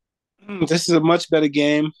 This is a much better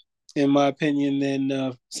game. in my opinion,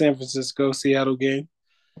 than San Francisco-Seattle game.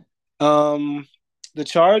 The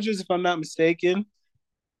Chargers, if I'm not mistaken,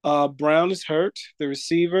 Brown is hurt, the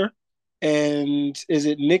receiver. And is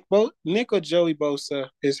it Nick or Joey Bosa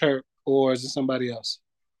is hurt, or is it somebody else?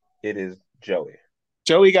 It is Joey.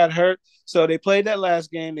 Joey got hurt. So they played that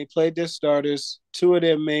last game. They played their starters. Two of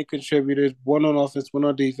their main contributors, one on offense, one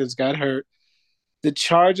on defense, got hurt. The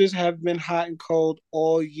Chargers have been hot and cold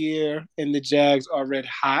all year, and the Jags are red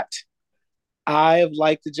hot. I have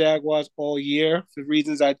liked the Jaguars all year for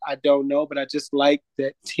reasons I don't know, but I just like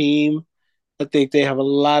that team. I think they have a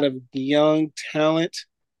lot of young talent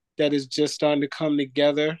that is just starting to come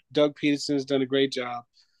together. Doug Peterson's done a great job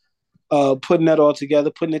putting that all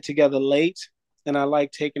together, putting it together late. And I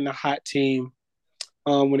like taking the hot team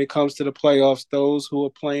when it comes to the playoffs. Those who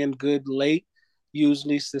are playing good late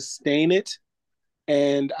usually sustain it.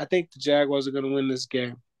 And I think the Jaguars are going to win this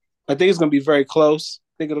game. I think it's going to be very close.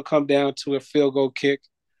 I think it'll come down to a field goal kick.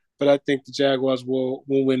 But I think the Jaguars will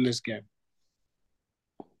win this game.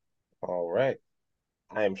 All right.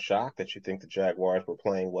 I am shocked that you think the Jaguars were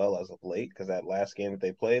playing well as of late, because that last game that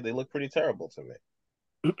they played, they looked pretty terrible to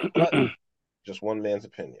me. But just one man's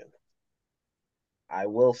opinion. I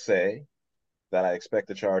will say that I expect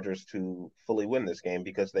the Chargers to fully win this game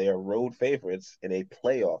because they are road favorites in a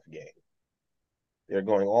playoff game. They're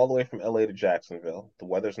going all the way from LA to Jacksonville. The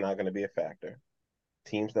weather's not going to be a factor.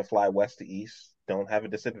 Teams that fly west to east don't have a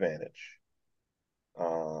disadvantage.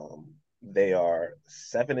 They are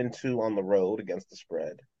 7-2 on the road against the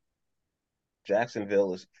spread.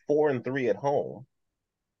 Jacksonville is 4-3 at home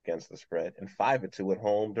against the spread and 5-2 at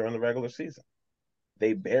home during the regular season.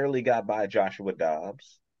 They barely got by Joshua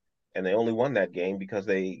Dobbs, and they only won that game because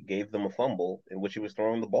they gave them a fumble in which he was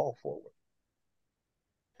throwing the ball forward.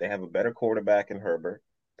 They have a better quarterback in Herbert.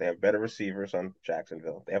 They have better receivers on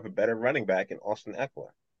Jacksonville. They have a better running back in Austin Eckler.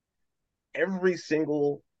 Every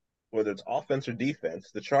single, whether it's offense or defense,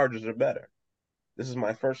 the Chargers are better. This is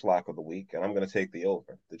my first lock of the week, and I'm going to take the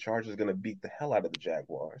over. The Chargers are going to beat the hell out of the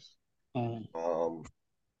Jaguars.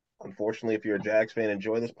 Unfortunately, if you're a Jags fan,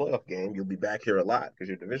 enjoy this playoff game. You'll be back here a lot because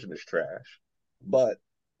your division is trash. But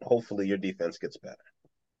hopefully your defense gets better.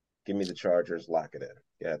 Give me the Chargers. Lock it in.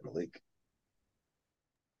 Go ahead, Malik.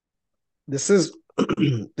 This is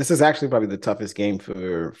actually probably the toughest game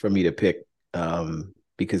for me to pick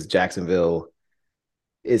because Jacksonville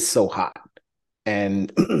is so hot.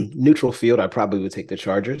 And neutral field, I probably would take the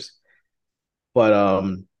Chargers. But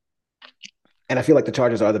and I feel like the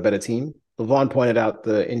Chargers are the better team. Levon pointed out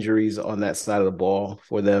the injuries on that side of the ball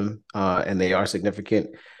for them, and they are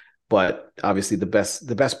significant. But obviously, the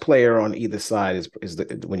best player on either side is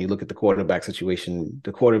when you look at the quarterback situation.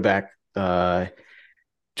 The quarterback,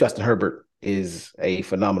 Justin Herbert, is a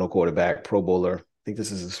phenomenal quarterback, Pro Bowler. I think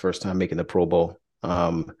this is his first time making the Pro Bowl,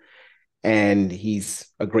 and he's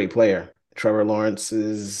a great player. Trevor Lawrence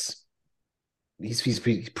he's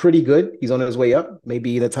pretty good. He's on his way up.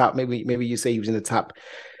 Maybe in the top. Maybe you say he was in the top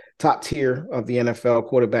tier of the NFL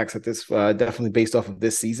quarterbacks at this, definitely based off of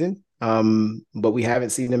this season. But we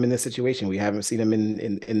haven't seen him in this situation. We haven't seen him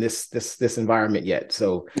in this environment yet.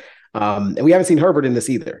 So, and we haven't seen Herbert in this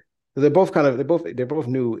either. They're both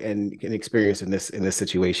new and experienced in this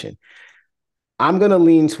situation. I'm going to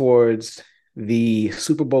lean towards the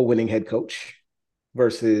Super Bowl winning head coach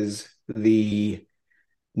versus the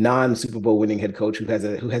non-Super Bowl winning head coach who has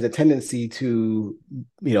a tendency to,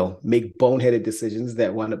 make boneheaded decisions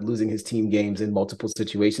that wind up losing his team games in multiple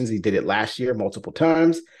situations. He did it last year multiple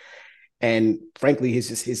times. And frankly,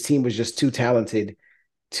 his team was just too talented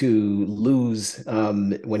to lose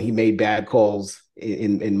when he made bad calls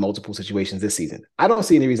in multiple situations this season. I don't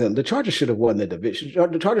see any reason. The Chargers should have won the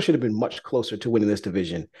division. The Chargers should have been much closer to winning this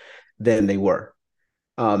division than they were.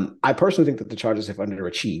 I personally think that the Chargers have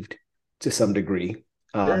underachieved to some degree.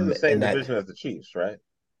 They're in the same division as the Chiefs, right?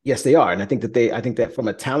 Yes, they are. And I think that from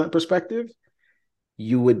a talent perspective,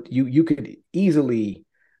 you could easily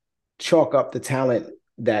chalk up the talent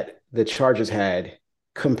that the Chargers had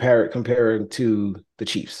comparing to the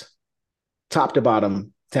Chiefs, top to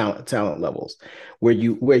bottom talent levels. Where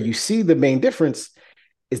you see the main difference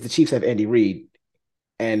is the Chiefs have Andy Reid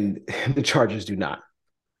and the Chargers do not.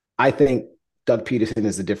 I think Doug Peterson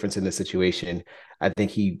is the difference in this situation. I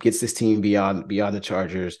think he gets this team beyond the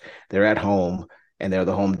Chargers. They're at home and they're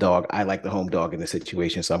the home dog. I like the home dog in this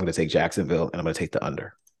situation, so I'm going to take Jacksonville and I'm going to take the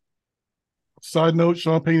under. Side note: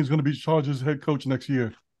 Sean Payton is going to be Chargers head coach next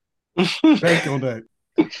year. Bank on that.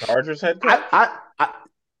 Chargers head coach.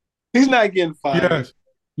 He's not getting fired. Yes.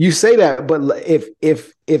 You say that, but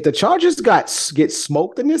if the Chargers get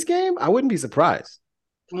smoked in this game, I wouldn't be surprised.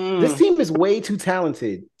 This team is way too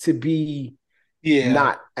talented to be Yeah.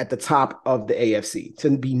 not at the top of the AFC. To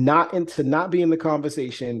not be in the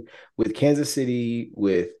conversation with Kansas City,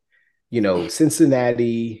 with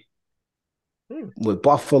Cincinnati, with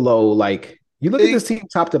Buffalo. Like, you look at this team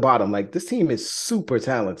top to bottom, like this team is super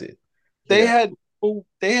talented. They had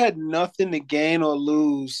nothing to gain or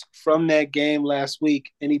lose from that game last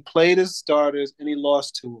week, and he played his starters and he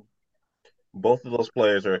lost to them. Both of those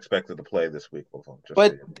players are expected to play this week,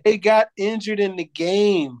 but they got injured in the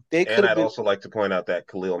game. And I'd also like to point out that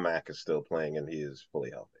Khalil Mack is still playing and he is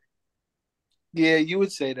fully healthy. Yeah, you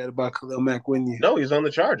would say that about Khalil Mack, wouldn't you? No, he's on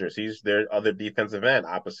the Chargers. He's their other defensive end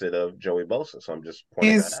opposite of Joey Bosa. So I'm just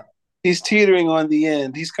pointing that out. He's teetering on the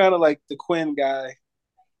end. He's kind of like the Quinn guy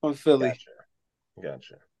on Philly.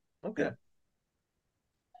 Gotcha. Okay.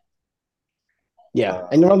 Yeah,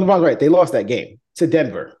 and you're on the wrong, right. They lost that game to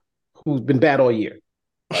Denver, who's been bad all year.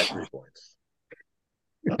 By 3 points.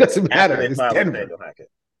 It doesn't matter. It's Denver.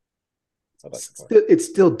 It's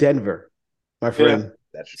still Denver, my friend. Yeah,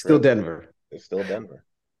 that's true. Still Denver. It's still Denver.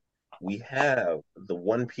 We have the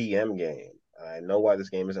 1 p.m. game. I know why this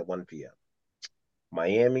game is at 1 p.m.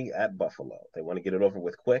 Miami at Buffalo. They want to get it over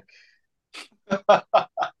with quick.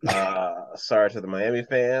 Sorry to the Miami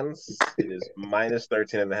fans. It is minus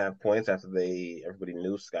 13.5 points after everybody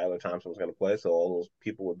knew Skylar Thompson was going to play. So all those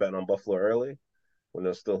people were betting on Buffalo early when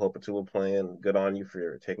they're still hoping to playing. Good on you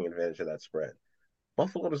for taking advantage of that spread.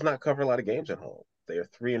 Buffalo does not cover a lot of games at home. They are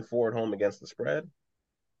 3-4 at home against the spread.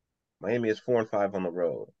 Miami is 4-5 on the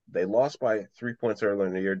road. They lost by 3 points earlier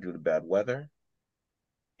in the year due to bad weather.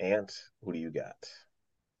 Ant, who do you got?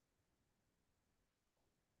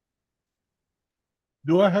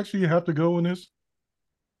 Do I actually have to go in this?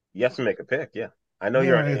 You have to make a pick, yeah. I know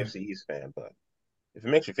you're an AFC East fan, but if it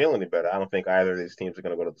makes you feel any better, I don't think either of these teams are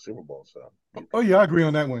going to go to the Super Bowl. So. Yeah, I agree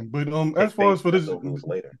on that one. But as far as for this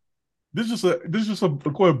later. This is just a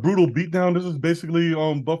quite a brutal beatdown. This is basically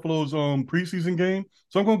Buffalo's preseason game.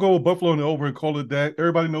 So I'm gonna go with Buffalo and over and call it that.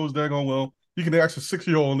 Everybody knows that going well. You can ask a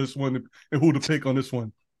 6-year-old on this one and who to pick on this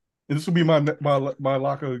one. And this will be my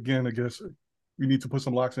locker again, I guess. We need to put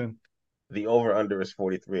some locks in. The over-under is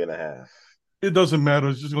 43.5. It doesn't matter.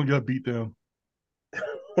 It's just gonna get a beatdown.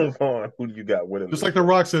 Levon, who do you got winning? Just like The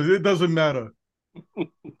Rock says, it doesn't matter.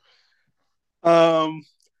 I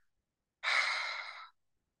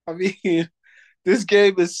mean, this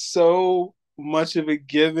game is so much of a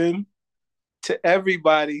given to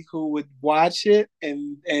everybody who would watch it,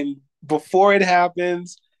 and before it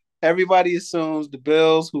happens, everybody assumes the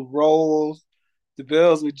Bills who rolled, the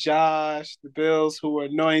Bills with Josh, the Bills who were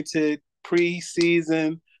anointed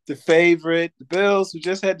preseason, the favorite, the Bills who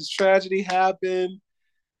just had this tragedy happen,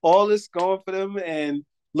 all this going for them, and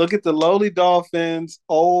look at the lowly Dolphins,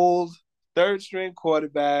 old third-string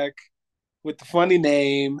quarterback with the funny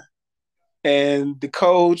name, and the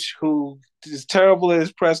coach who is terrible at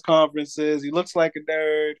his press conferences. He looks like a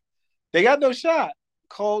nerd. They got no shot.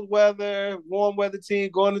 Cold weather, warm weather team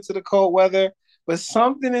going into the cold weather. But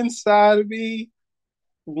something inside of me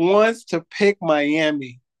wants to pick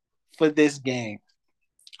Miami for this game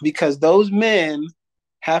because those men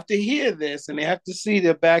have to hear this and they have to see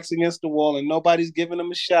their backs against the wall and nobody's giving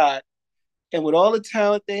them a shot. And with all the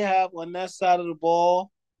talent they have on that side of the ball,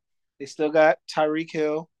 they still got Tyreek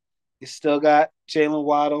Hill. They still got Jalen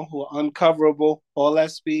Waddle, who are uncoverable, all that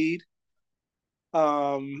speed.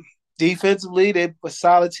 Defensively, they're a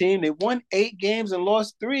solid team. They won 8 games and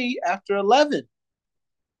lost 3 after 11.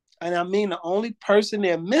 And I mean, the only person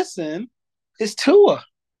they're missing is Tua.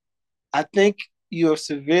 I think you're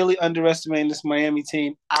severely underestimating this Miami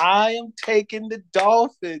team. I am taking the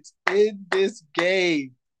Dolphins in this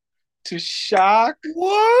game to shock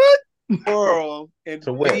the world and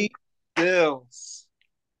to win. beat Bills.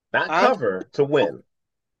 Not cover, to win.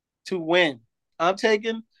 To win. I'm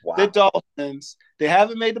taking the Dolphins. They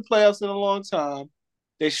haven't made the playoffs in a long time.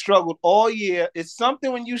 They struggled all year. It's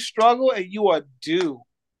something when you struggle and you are due.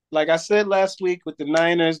 Like I said last week with the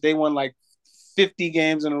Niners, they won like 50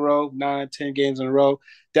 games in a row, 9, 10 games in a row.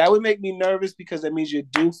 That would make me nervous because that means you're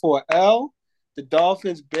due for an L. The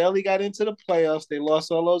Dolphins barely got into the playoffs. They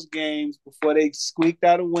lost all those games before they squeaked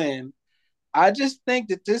out a win. I just think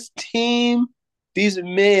that this team, these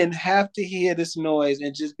men have to hear this noise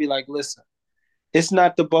and just be like, listen, it's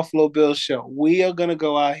not the Buffalo Bills show. We are going to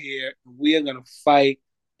go out here. We are going to fight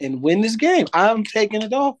and win this game. I'm taking the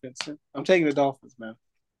Dolphins. I'm taking the Dolphins, man.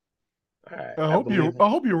 All right. I hope you're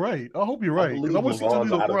right. I hope you're right. I want to see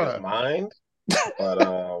Toledo out of his mind, but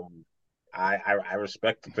I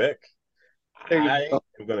respect the pick. I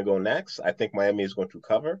am going to go next. I think Miami is going to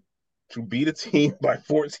cover to beat a team by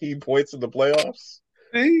 14 points in the playoffs.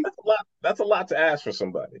 That's a lot to ask for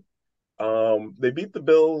somebody. I They beat the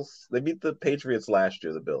Bills. They beat the Patriots last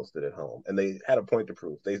year. The Bills did at home, and they had a point to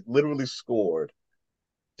prove. They literally scored,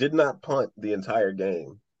 did not punt the entire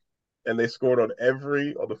game, and they scored on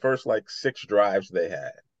the first like 6 drives they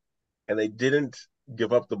had, and they didn't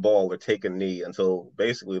give up the ball or take a knee until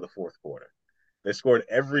basically the fourth quarter. They scored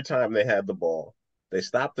every time they had the ball. They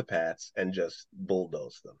stopped the Pats and just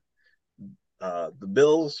bulldozed them. The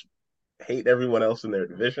Bills hate everyone else in their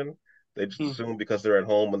division. They just assume because they're at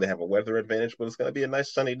home and they have a weather advantage, but it's going to be a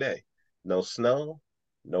nice sunny day. No snow,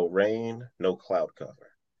 no rain, no cloud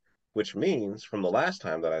cover, which means from the last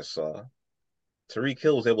time that I saw, Tyreek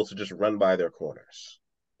Hill was able to just run by their corners.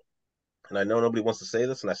 And I know nobody wants to say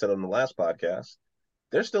this, and I said it on the last podcast,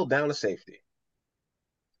 they're still down to safety.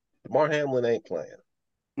 DeMar Hamlin ain't playing.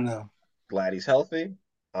 No. Glad he's healthy.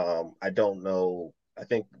 I don't know. I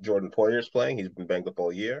think Jordan Poyer's playing. He's been banged up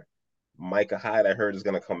all year. Micah Hyde, I heard, is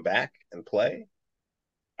going to come back and play.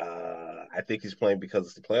 I think he's playing because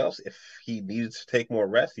it's the playoffs. If he needs to take more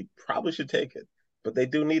rest, he probably should take it. But they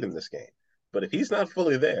do need him this game. But if he's not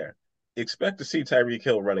fully there, expect to see Tyreek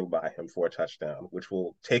Hill running by him for a touchdown, which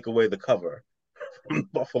will take away the cover from the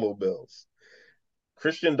Buffalo Bills.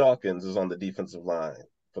 Christian Dawkins is on the defensive line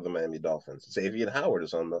for the Miami Dolphins. Xavier Howard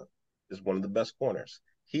is one of the best corners.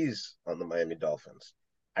 He's on the Miami Dolphins.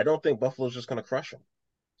 I don't think Buffalo's just going to crush him.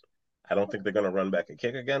 I don't think they're going to run back and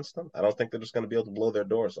kick against them. I don't think they're just going to be able to blow their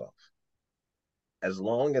doors off. As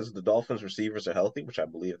long as the Dolphins receivers are healthy, which I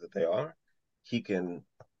believe that they are,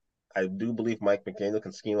 I do believe Mike McDaniel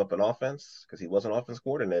can scheme up an offense because he was an offense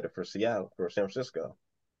coordinator for San Francisco.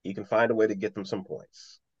 He can find a way to get them some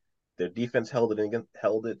points. Their defense held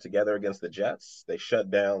it together against the Jets. They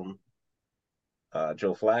shut down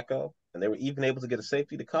Joe Flacco, and they were even able to get a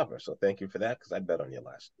safety to cover. So thank you for that, because I bet on you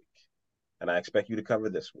last week. And I expect you to cover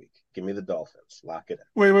this week. Give me the Dolphins. Lock it in.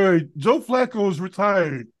 Wait. Joe Flacco is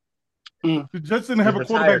retired. The Jets didn't have a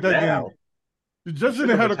quarterback that game. The Jets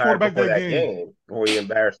didn't have a quarterback that game before he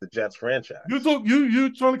embarrassed the Jets franchise.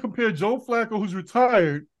 You trying to compare Joe Flacco, who's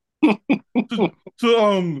retired, to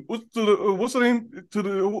what's the name, to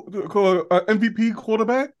the MVP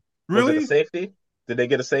quarterback? Really? Was it a safety? Did they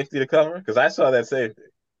get a safety to cover? Because I saw that safety.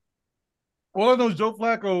 All I know is Joe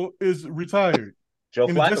Flacco is retired. Joe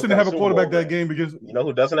Flacco just didn't have a quarterback that game because you know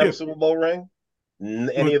who doesn't have a Super Bowl ring?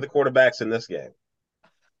 Any of the quarterbacks in this game.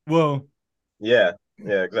 Well, yeah,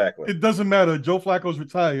 exactly. It doesn't matter. Joe Flacco's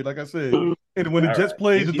retired, like I said. And when the Jets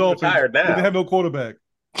played the Dolphins, they didn't have no quarterback.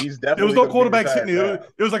 He's definitely there was no quarterback sitting there.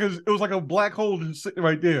 It was like a black hole just sitting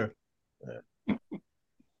right there. Yeah.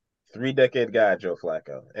 3-decade guy, Joe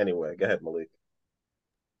Flacco. Anyway, go ahead, Malik.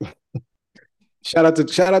 Shout out to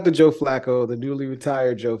Joe Flacco, the newly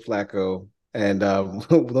retired Joe Flacco. And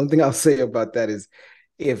one thing I'll say about that is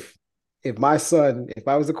if I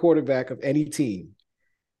was a quarterback of any team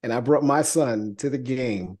and I brought my son to the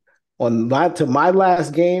game to my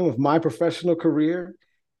last game of my professional career,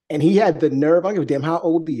 and he had the nerve, I don't give a damn how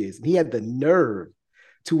old he is, and he had the nerve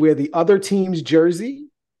to wear the other team's jersey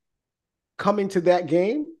coming to that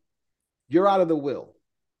game, you're out of the will.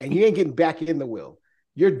 And you ain't getting back in the will.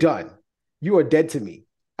 You're done. You are dead to me.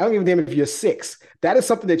 I don't give a damn if you're 6. That is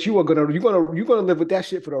something that you're gonna live with that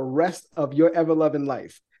shit for the rest of your ever loving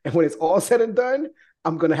life. And when it's all said and done,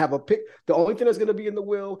 I'm gonna have a pick. The only thing that's gonna be in the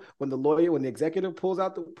will when the executive pulls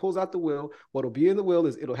out the will, what'll be in the will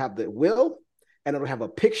is it'll have the will and it'll have a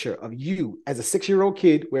picture of you as a 6-year-old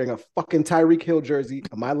kid wearing a fucking Tyreek Hill jersey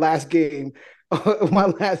on my last game, the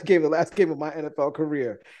last game of my NFL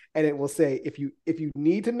career. And it will say, if you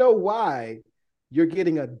need to know why you're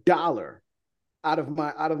getting $1 out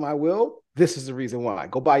of my will, this is the reason why.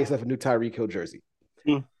 Go buy yourself a new Tyreek Hill jersey.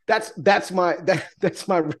 That's my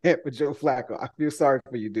rant for Joe Flacco. I feel sorry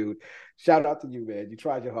for you, dude. Shout out to you, man. You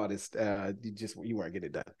tried your hardest. You weren't getting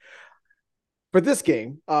it done. For this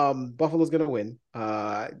game, Buffalo's going to win.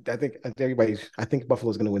 I think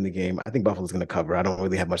Buffalo's going to win the game. I think Buffalo's going to cover. I don't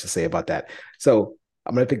really have much to say about that. So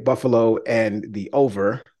I'm going to pick Buffalo and the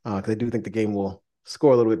over because I do think the game will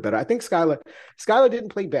score a little bit better. I think Skylar didn't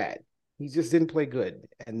play bad. He just didn't play good.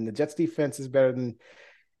 And the Jets defense is better than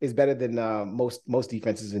most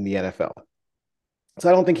defenses in the NFL. So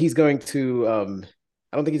I don't think he's going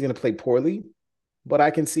to play poorly, but I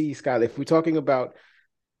can see Skylar. If we're talking about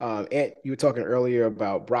Ant, you were talking earlier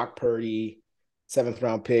about Brock Purdy, 7th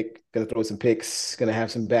round pick, going to throw some picks, going to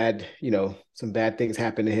have some bad things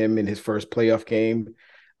happen to him in his first playoff game.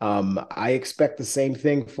 I expect the same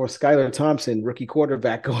thing for Skylar Thompson, rookie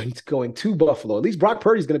quarterback going to Buffalo. At least Brock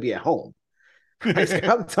Purdy's going to be at home.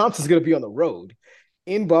 Skylar Thompson's going to be on the road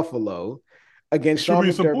in Buffalo against Sean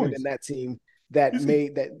McDermott and that team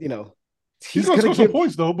he's going to score some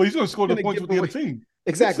points though, but he's going to score the points with the other team.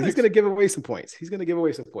 Exactly. He's going to give away some points.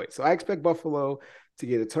 So I expect Buffalo to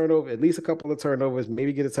get a turnover, at least a couple of turnovers,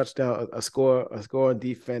 maybe get a touchdown, a score on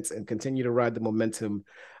defense, and continue to ride the momentum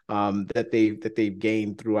that they've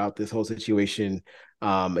gained throughout this whole situation.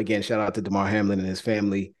 Again, shout out to Damar Hamlin and his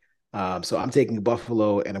family. So I'm taking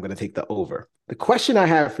Buffalo, and I'm going to take the over. The question I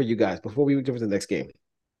have for you guys before we jump into the next game,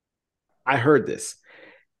 I heard this,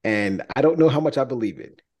 and I don't know how much I believe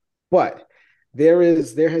it, but there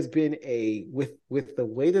has been with the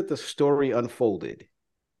way that the story unfolded,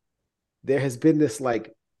 there has been this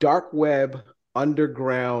like dark web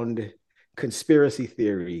underground conspiracy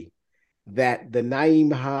theory that the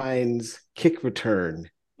Nyheim Hines kick return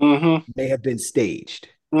may have been staged.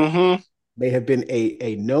 May have been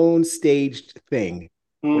a known staged thing.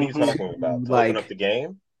 What are you talking about? To open up the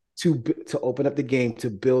game? To open up the game,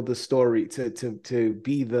 to build the story, to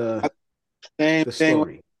be the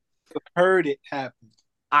story. I've heard it happen.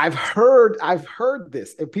 I've heard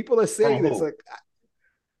this, and people are saying it's like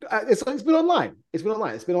it's been online. It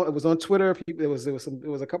was on Twitter. There was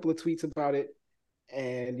a couple of tweets about it,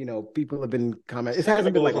 and people have been commenting. It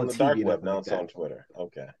hasn't been like on the TV dark web. Now like it's on Twitter.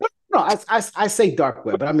 Okay. No, I say dark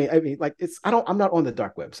web, but I mean like I'm not on the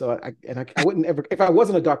dark web, so I wouldn't ever, if I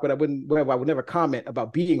wasn't a dark web, I would never comment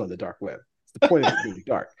about being on the dark web. It's the point of it being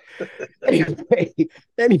dark.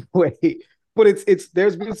 Anyway, but it's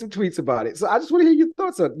there's been some tweets about it, so I just want to hear you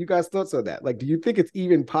guys' thoughts on that. Like, do you think it's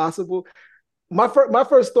even possible? My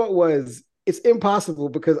first thought was it's impossible,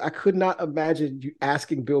 because I could not imagine you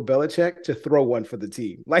asking Bill Belichick to throw one for the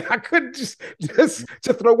team. Like, I couldn't just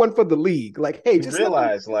to throw one for the league. Like, hey, just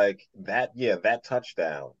realize like that. Yeah, that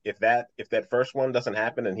touchdown. If that first one doesn't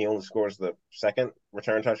happen and he only scores the second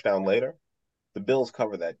return touchdown later, the Bills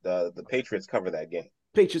cover that. The Patriots cover that game.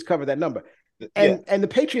 Patriots cover that number. And the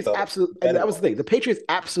Patriots absolutely. And that was the thing. The Patriots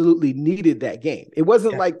absolutely needed that game. It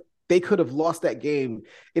wasn't like they could have lost that game.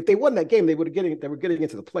 If they won that game, they were getting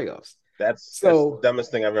into the playoffs. That's the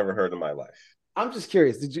dumbest thing I've ever heard in my life. I'm just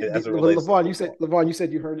curious. Levon, you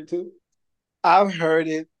said you heard it too? I've heard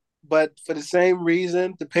it, but for the same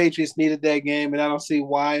reason, the Patriots needed that game, and I don't see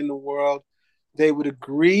why in the world they would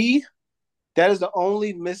agree. That is the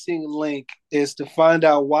only missing link, is to find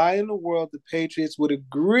out why in the world the Patriots would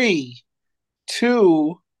agree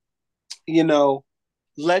to,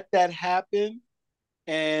 let that happen.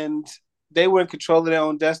 And they were in control of their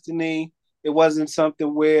own destiny. It wasn't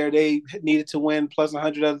something where they needed to win plus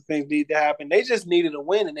 100 other things needed to happen. They just needed a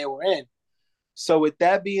win, and they were in. So with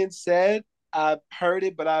that being said, I've heard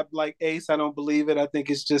it, but I'm like Ace, I don't believe it. I think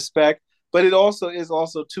it's just spec. But it also is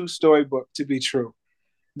too storybook to be true.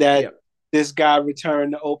 That this guy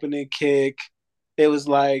returned the opening kick. It was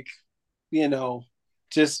like,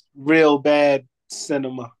 just real bad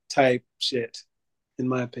cinema type shit, in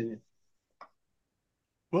my opinion.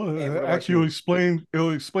 Well, actually, it'll explain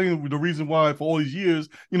the reason why for all these years,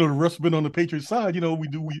 the refs have been on the Patriots side.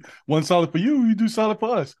 We one solid for you do solid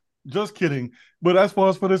for us. Just kidding. But as far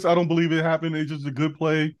as for this, I don't believe it happened. It's just a good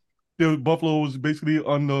play. Buffalo was basically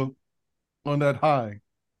on that high,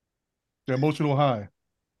 the emotional high.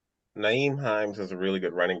 Nyheim Hines is a really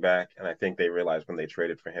good running back, and I think they realized when they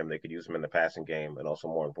traded for him, they could use him in the passing game, and also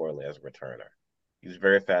more importantly as a returner. He's a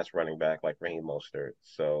very fast running back, like Raheem Mostert.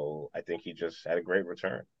 So I think he just had a great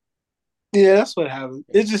return. Yeah, that's what happened.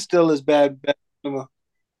 It just still is bad. And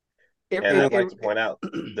I'd like to point out,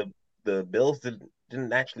 the Bills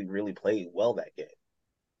didn't actually really play well that game.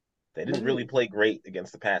 They didn't really play great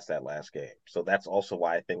against the pass that last game. So that's also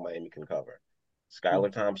why I think Miami can cover.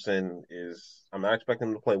 Skylar Thompson I'm not expecting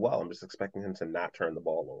him to play well. I'm just expecting him to not turn the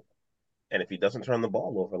ball over. And if he doesn't turn the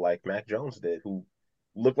ball over like Mac Jones did, who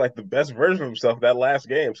looked like the best version of himself that last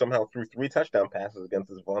game, somehow threw 3 touchdown passes against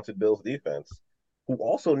this vaunted Bills defense, who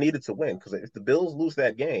also needed to win, because if the Bills lose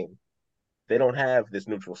that game, they don't have this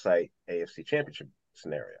neutral site AFC Championship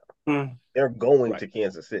scenario. They're going to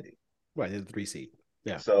Kansas City. Right, they're the 3 seed.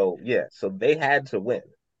 Yeah. So they had to win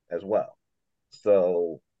as well.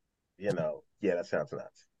 So, that sounds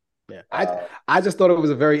nuts. Yeah, I just thought it was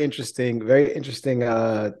a very interesting, very interesting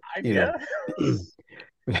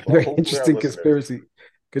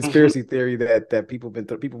conspiracy theory that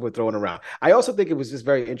people were throwing around. I also think it was just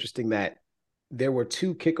very interesting that there were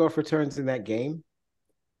 2 kickoff returns in that game,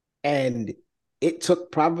 and it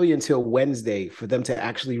took probably until Wednesday for them to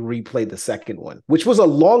actually replay the second one, which was a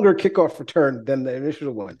longer kickoff return than the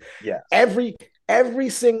initial one. Yeah. Every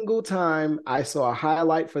single time I saw a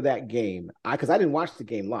highlight for that game, because I didn't watch the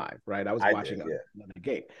game live, right? I was watching another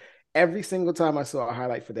game. Every single time I saw a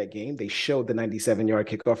highlight for that game, they showed the 97-yard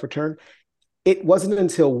kickoff return. It wasn't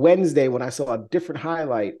until Wednesday when I saw a different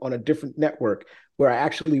highlight on a different network where I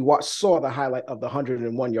actually saw the highlight of the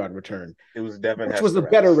 101-yard return. It was Devin which Hester was a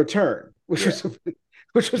better return, which Yeah.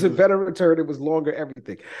 was a better return. It was longer,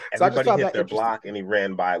 everything. So I just Everybody found hit that their interesting. block, and he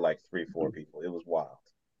ran by like 3-4 people. It was wild.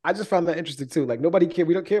 I just found that interesting too. Like nobody care.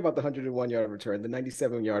 We don't care about the 101-yard return. The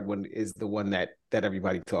 97-yard one is the one that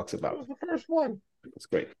everybody talks It about. was the first one. It's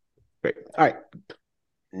great. Great. All right.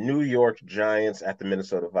 New York Giants at the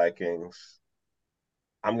Minnesota Vikings.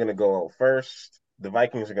 I'm going to go first. The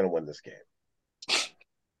Vikings are going to win this game.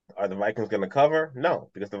 Are the Vikings going to cover? No,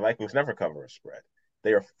 because the Vikings never cover a spread.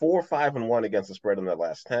 They are 4-5-1 against the spread in their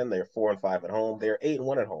last 10. They are 4-5 at home. They are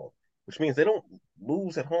 8-1 at home, which means they don't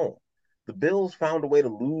lose at home. The Bills found a way to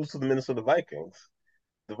lose to the Minnesota Vikings.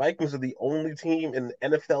 The Vikings are the only team in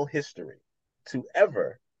NFL history to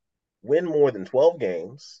ever win more than 12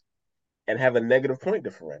 games and have a negative point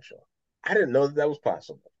differential. I didn't know that was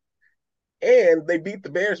possible. And they beat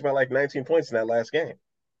the Bears by like 19 points in that last game.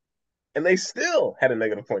 And they still had a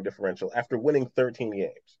negative point differential after winning 13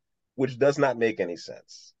 games, which does not make any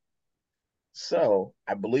sense. So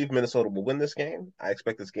I believe Minnesota will win this game. I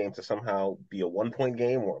expect this game to somehow be a 1-point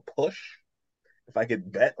game or a push. If I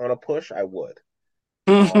could bet on a push, I would.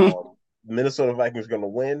 Minnesota Vikings are going to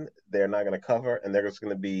win. They're not going to cover, and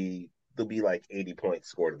there'll be like 80 points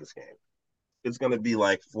scored in this game. It's going to be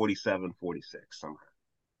like 47-46 somehow.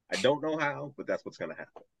 I don't know how, but that's what's going to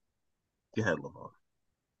happen. Go ahead, Levon.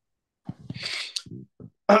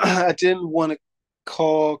 I didn't want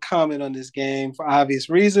to comment on this game for obvious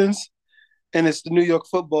reasons, and it's the New York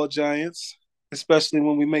Football Giants, especially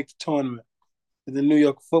when we make the tournament. The New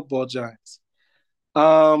York Football Giants.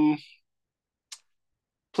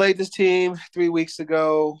 Played this team 3 weeks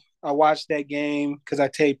ago. I watched that game because I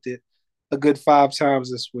taped it a good 5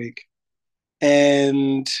 times this week,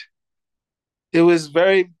 and it was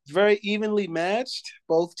very, very evenly matched.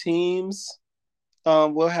 Both teams.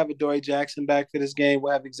 We'll have Adoree Jackson back for this game.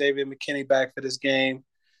 We'll have Xavier McKinney back for this game.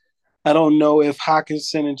 I don't know if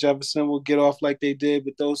Hockenson and Jefferson will get off like they did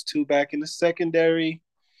with those two back in the secondary.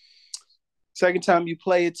 Second time you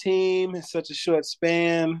play a team in such a short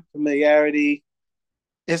span, familiarity,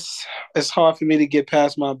 it's hard for me to get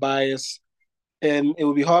past my bias. And it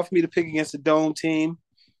would be hard for me to pick against a dome team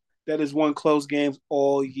that has won close games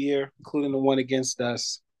all year, including the one against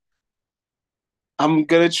us. I'm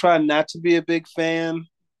gonna try not to be a big fan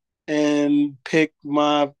and pick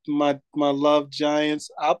my love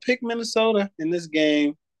Giants. I'll pick Minnesota in this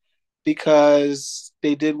game because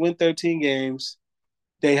they did win 13 games.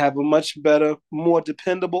 They have a much better, more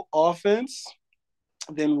dependable offense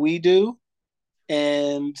than we do.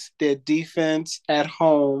 And their defense at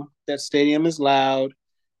home, that stadium is loud.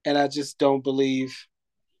 And I just don't believe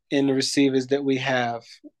in the receivers that we have.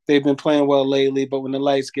 They've been playing well lately, but when the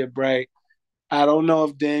lights get bright, I don't know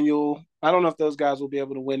if those guys will be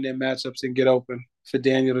able to win their matchups and get open for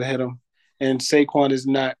Daniel to hit them. And Saquon is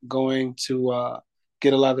not going to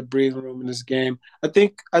get a lot of breathing room in this game. I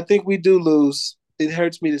think we do lose. It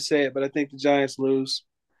hurts me to say it, but I think the Giants lose.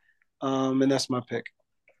 And that's my pick.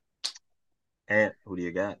 And who do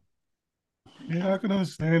you got? Yeah, I can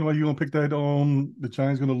understand why you're gonna pick that. The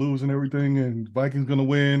Giants gonna lose and everything, and Vikings gonna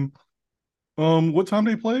win. What time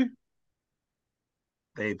they play?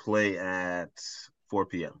 They play at 4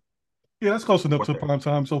 p.m. Yeah, that's close enough to prime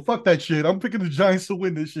time. So fuck that shit. I'm picking the Giants to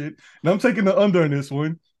win this shit, and I'm taking the under in this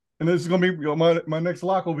one. And this is gonna be my next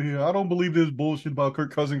lock over here. I don't believe this bullshit about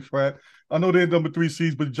Kirk Cousins crap. I know they're number 3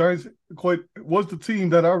 seeds, but the Giants was the team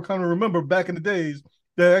that I kind of remember back in the days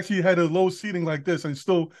that actually had a low seeding like this and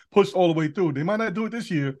still pushed all the way through. They might not do it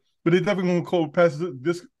this year, but they're definitely going to go past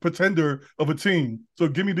this pretender of a team. So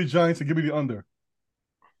give me the Giants and give me the under.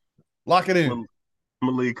 Lock it in.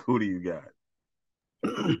 Malik, who do you got?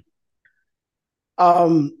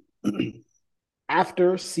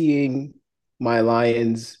 After seeing my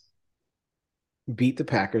Lions beat the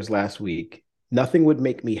Packers last week, nothing would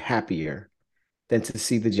make me happier than to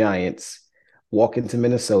see the Giants walk into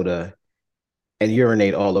Minnesota and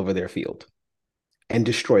urinate all over their field and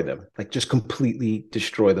destroy them, like just completely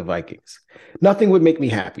destroy the Vikings. Nothing would make me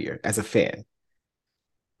happier as a fan.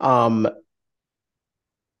 To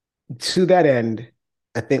that end,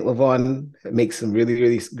 I think Levon makes some really,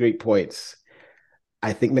 really great points.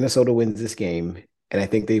 I think Minnesota wins this game, and I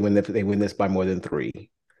think they win this by more than 3.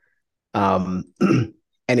 And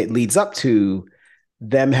it leads up to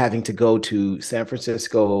them having to go to San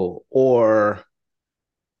Francisco or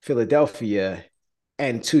Philadelphia,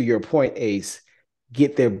 and to your point, Ace,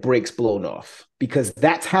 get their brakes blown off, because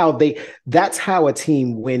that's how a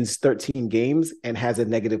team wins 13 games and has a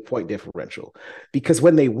negative point differential. Because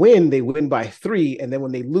when they win by 3, and then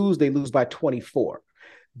when they lose by 24.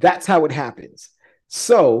 That's how it happens.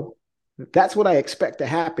 So That's what I expect to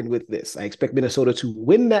happen with this. I expect Minnesota to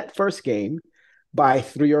win that first game by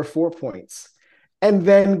 3 or 4 points, and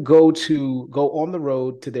then go on the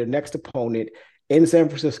road to their next opponent in San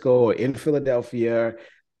Francisco or in Philadelphia,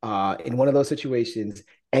 in one of those situations,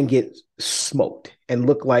 and get smoked and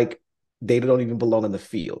look like they don't even belong in the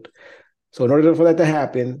field. So in order for that to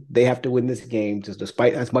happen, they have to win this game. Just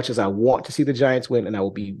despite as much as I want to see the Giants win, and I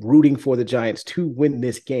will be rooting for the Giants to win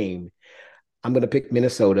this game, I'm going to pick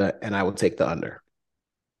Minnesota, and I will take the under.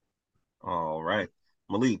 All right.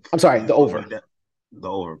 Malik. I'm sorry, the over. The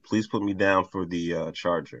over. Please put me down for the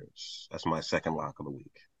Chargers. That's my second lock of the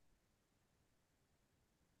week.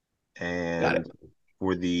 And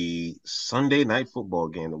for the Sunday night football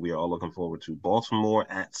game that we are all looking forward to, Baltimore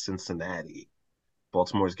at Cincinnati.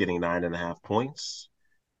 Baltimore is getting 9.5 points.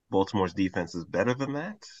 Baltimore's defense is better than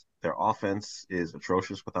that. Their offense is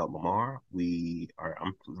atrocious without Lamar.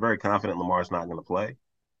 I'm very confident Lamar's not going to play.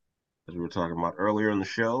 As we were talking about earlier in the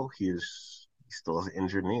show, he still has an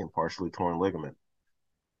injured knee and partially torn ligament.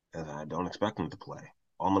 And I don't expect him to play.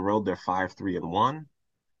 On the road, they're 5-3-1.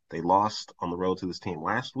 They lost on the road to this team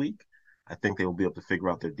last week. I think they will be able to figure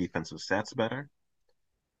out their defensive sets better.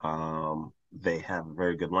 They have a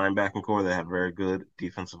very good linebacking core. They have a very good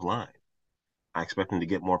defensive line. I expect them to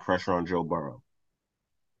get more pressure on Joe Burrow.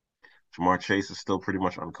 Jamar Chase is still pretty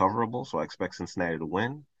much uncoverable, so I expect Cincinnati to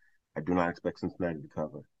win. I do not expect Cincinnati to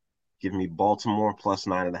cover. Give me Baltimore plus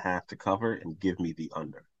 9.5 to cover, and give me the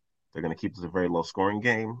under. They're going to keep this a very low-scoring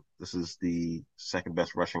game. This is the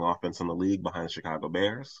second-best rushing offense in the league behind the Chicago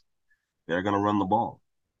Bears. They're going to run the ball.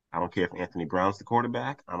 I don't care if Anthony Brown's the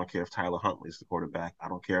quarterback. I don't care if Tyler Huntley's the quarterback. I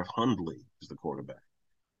don't care if Hundley is the quarterback.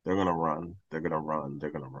 They're going to run. They're going to run.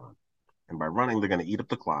 They're going to run. And by running, they're going to eat up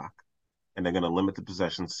the clock, and they're going to limit the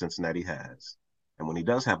possessions Cincinnati has. And when he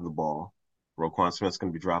does have the ball, Roquan Smith's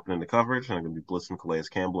going to be dropping into coverage, and they're going to be blitzing Calais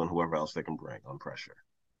Campbell and whoever else they can bring on pressure.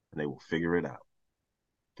 And they will figure it out.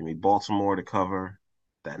 Give me Baltimore to cover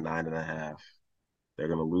that 9.5. They're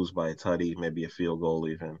going to lose by a tutty, maybe a field goal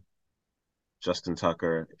even. Justin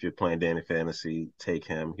Tucker, if you're playing Danny Fantasy, take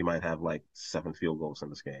him. He might have like 7 field goals in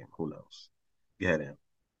this game. Who knows? Go ahead, Am.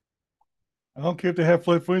 I don't care if they have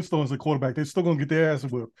Fred Flintstone as a quarterback. They're still going to get their ass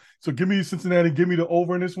whipped. So give me Cincinnati. Give me the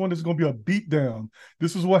over in this one. This is going to be a beatdown.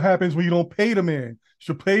 This is what happens when you don't pay the man. You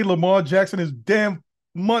should pay Lamar Jackson his damn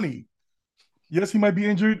money. Yes, he might be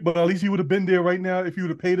injured, but at least he would have been there right now if you would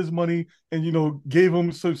have paid his money and, gave him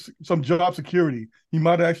some job security. He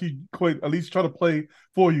might have actually quite at least try to play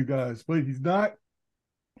for you guys. But if he's not,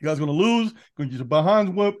 you guys are going to lose. Going to get your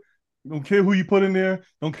behinds whipped. Don't care who you put in there.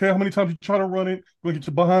 Don't care how many times you try to run it. You're going to get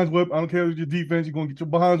your behinds whipped. I don't care if your defense. You're going to get your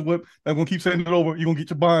behinds whipped. I'm going to keep sending it over. You're going to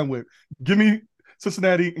get your behind whipped. Give me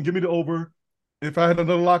Cincinnati and give me the over. If I had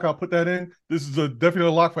another lock, I'll put that in. This is definitely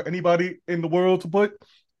a lock for anybody in the world to put.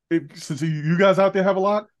 Since you guys out there have a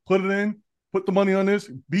lock, put it in, put the money on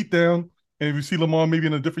this, beat down, and if you see Lamar maybe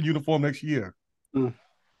in a different uniform next year. I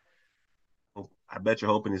bet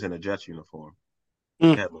you're hoping he's in a Jets uniform.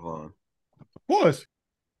 Yeah, Levon. Of course.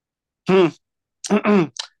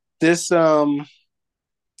 This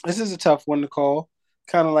is a tough one to call.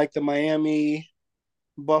 Kind of like the Miami,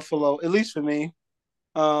 Buffalo, at least for me.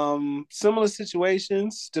 Similar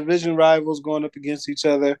situations, division rivals going up against each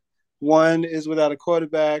other. One is without a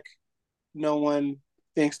quarterback. No one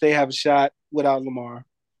thinks they have a shot without Lamar.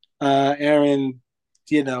 Aaron,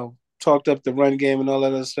 talked up the run game and all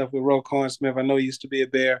that other stuff with Roquan Smith. I know he used to be a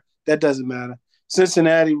Bear. That doesn't matter.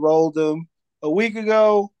 Cincinnati rolled them a week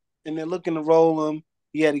ago, and they're looking to roll them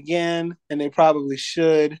yet again, and they probably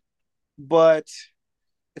should. But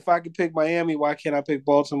if I could pick Miami, why can't I pick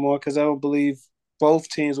Baltimore? Because I don't believe both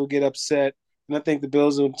teams will get upset, and I think the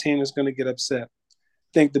Bills are the team that's going to get upset.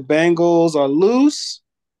 I think the Bengals are loose.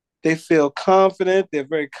 They feel confident. They're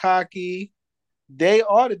very cocky. They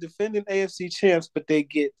are the defending AFC champs, but they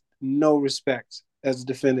get no respect as the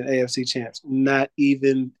defending AFC champs. Not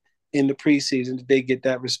even in the preseason did they get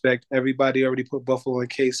that respect. Everybody already put Buffalo and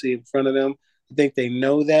KC in front of them. I think they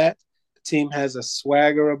know that. The team has a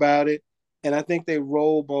swagger about it. And I think they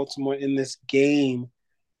roll Baltimore in this game.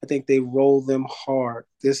 I think they roll them hard.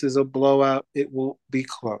 This is a blowout. It won't be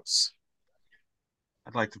close.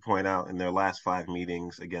 I'd like to point out in their last 5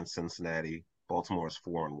 meetings against Cincinnati, Baltimore is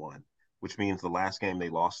 4-1, which means the last game they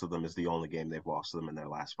lost to them is the only game they've lost to them in their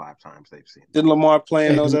last 5 times they've seen them. Did Lamar play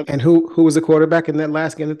in those? And who was the quarterback in that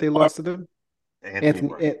last game that they lost to them? Anthony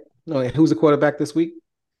Brown. And who's the quarterback this week?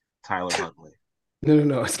 Tyler Huntley.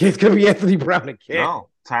 No. It's going to be Anthony Brown again. No,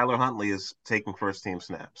 Tyler Huntley is taking first-team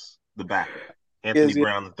snaps. The backup. Anthony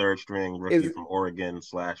Brown, the third string rookie from Oregon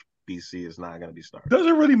 / BC, is not going to be starting.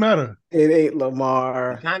 Doesn't really matter. It ain't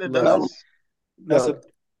Lamar. It kind of does.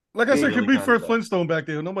 Like I said, could really be kind Fred of Flintstone back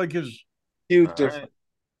there. Nobody gives. Huge All difference. right.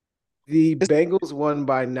 The Bengals won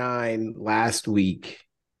by 9 last week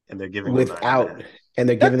And they're giving them 9.5. and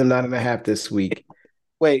they're giving them 9.5 this week.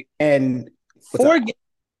 Wait, And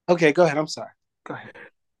okay, go ahead. I'm sorry. Go ahead.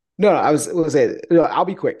 No, I was say, I'll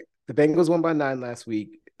be quick. The Bengals won by 9 last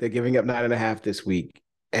week. They're giving up 9.5 this week.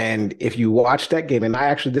 And if you watch that game, and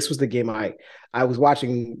this was the game I was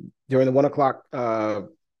watching during the 1 o'clock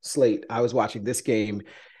slate. I was watching this game,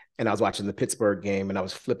 and I was watching the Pittsburgh game, and I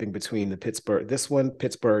was flipping between Pittsburgh,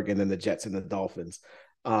 and then the Jets and the Dolphins.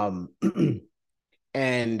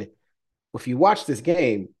 And if you watch this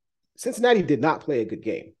game, Cincinnati did not play a good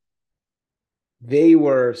game. They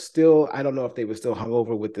were still, I don't know if they were still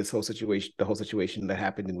hungover with the whole situation that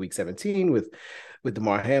happened in week 17 with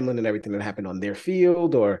DeMar Hamlin and everything that happened on their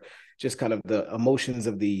field, or just kind of the emotions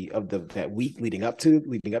of that week leading up to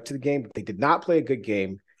the game. But they did not play a good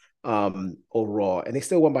game overall, and they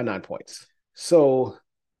still won by 9 points. So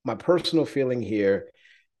my personal feeling here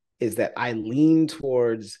is that I lean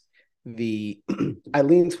towards the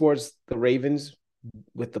Ravens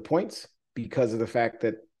with the points, because of the fact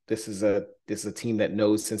that this is a team that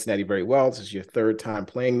knows Cincinnati very well. This is your third time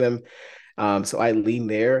playing them. So I lean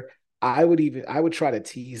there. I would try to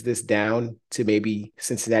tease this down to maybe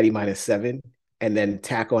Cincinnati -7, and then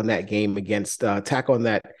tack on that game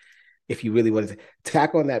if you really want to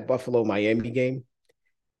tack on that Buffalo Miami game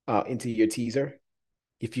into your teaser.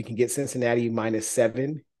 If you can get Cincinnati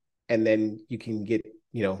 -7, and then you can get,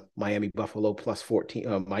 Miami Buffalo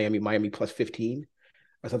 +14, Miami +15,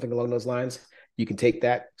 or something along those lines. You can take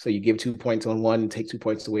that. So you give 2 points on one and take 2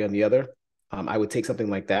 points away on the other. I would take something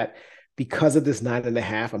like that. Because of this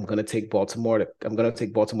 9.5, I'm going to take Baltimore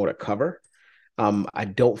to cover. I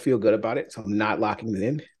don't feel good about it, so I'm not locking it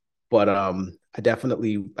in. But I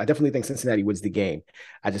definitely think Cincinnati wins the game.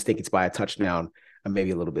 I just think it's by a touchdown and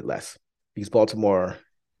maybe a little bit less, because Baltimore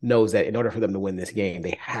knows that in order for them to win this game,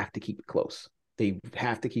 they have to keep it close. They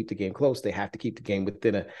have to keep the game close. They have to keep the game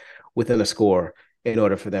within a score in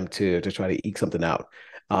order for them to try to eke something out.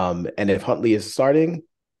 And if Huntley is starting,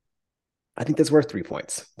 I think that's worth 3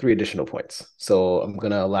 points, 3 additional points. So I'm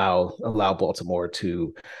going to allow Baltimore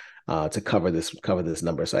to cover this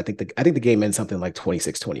number. So I think the game ends something like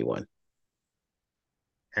 26-21.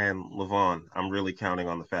 And Levon, I'm really counting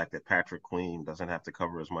on the fact that Patrick Queen doesn't have to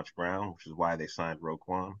cover as much ground, which is why they signed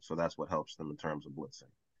Roquan. So that's what helps them in terms of blitzing,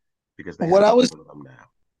 because they have to cover them now.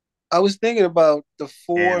 I was thinking about the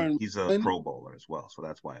 4 and he's a Pro Bowler as well, so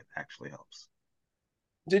that's why it actually helps.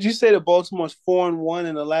 Did you say that Baltimore's 4-1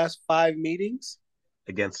 in the last 5 meetings?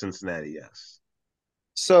 Against Cincinnati, yes.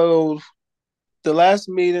 So the last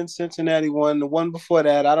meeting, Cincinnati won. The one before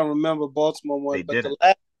that, I don't remember Baltimore won.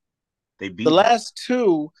 They beat the last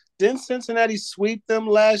 2. Didn't Cincinnati sweep them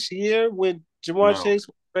last year when Jamar Chase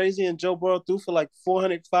was crazy and Joe Burrow threw for like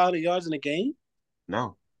 400, 500 yards in a game?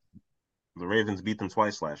 No. The Ravens beat them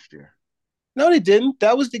twice last year. No, they didn't.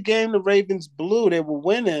 That was the game the Ravens blew. They were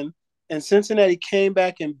winning, and Cincinnati came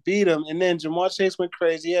back and beat them. And then Jamar Chase went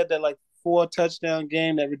crazy. He had that like 4 touchdown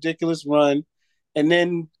game, that ridiculous run. And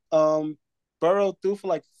then Burrow threw for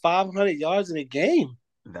like 500 yards in a game.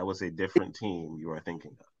 That was a different team you are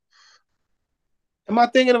thinking of. Am I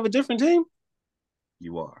thinking of a different team?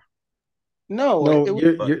 You are. No,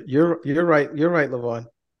 you're right. You're right, Levon.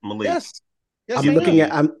 Malik. Yes. I'm looking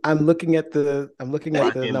at the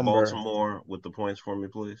number. Baltimore with the points for me,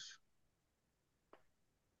 please.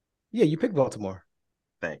 Yeah, you picked Baltimore.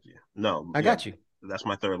 Thank you. No, I got you. That's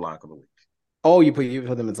my third lock of the week. Oh, you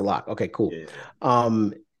put them as a lock. Okay, cool.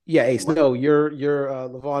 Yeah. Ace. No, you're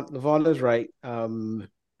Levon is right.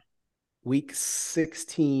 Week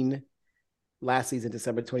 16 last season,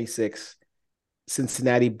 December 26th,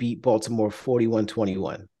 Cincinnati beat Baltimore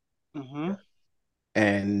 41-21. Mm-hmm.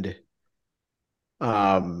 And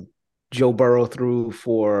Joe Burrow threw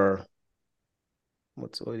for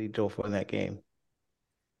what did he throw for in that game?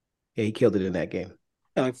 Yeah, he killed it in that game.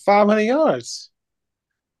 Like 500 yards.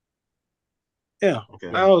 Yeah.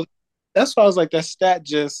 Okay. That's why I was like, that stat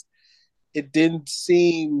it didn't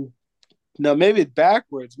seem. No, maybe it's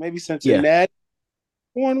backwards. Maybe Cincinnati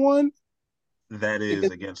 4-1. That is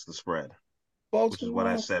against the spread, Baltimore. Which is what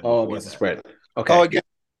I said. Against the spread. Okay. Against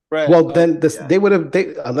the spread. Well, then they would have.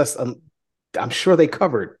 Unless I'm sure they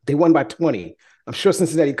covered. They won by 20. I'm sure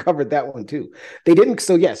Cincinnati covered that one too. They didn't.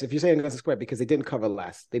 So yes, if you're saying against the spread, because they didn't cover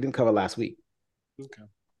last week. Okay.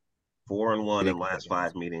 4-1 in last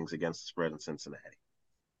 5 meetings against the spread in Cincinnati.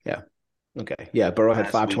 Yeah. Okay. Yeah. Burrow had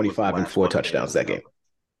 525 and 4 touchdowns that game.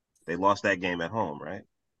 They lost that game at home, right?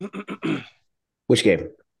 Which game?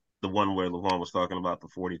 The one where Levon was talking about, the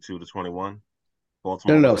 42-21.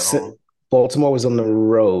 Baltimore. No. Baltimore was on the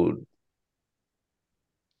road.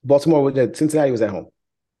 Cincinnati was at home.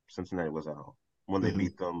 Cincinnati was at home when they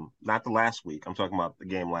beat them. Not the last week. I'm talking about the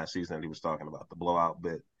game last season that he was talking about. The blowout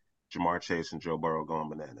bit. Jamar Chase and Joe Burrow going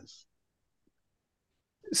bananas.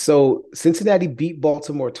 So Cincinnati beat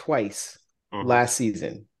Baltimore twice last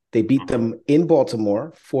season. They beat them in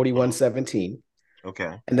Baltimore, 41-17.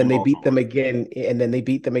 Okay. And then they beat them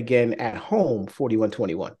again, at home,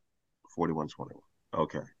 41-21. 41-21.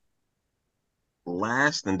 Okay.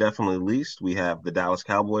 Last and definitely least, we have the Dallas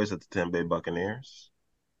Cowboys at the Tampa Bay Buccaneers.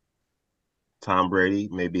 Tom Brady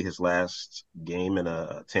may be his last game in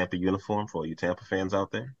a Tampa uniform for all you Tampa fans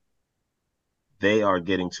out there. They are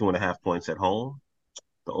getting 2.5 points at home.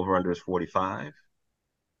 The over-under is 45.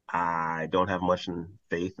 I don't have much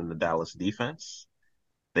faith in the Dallas defense.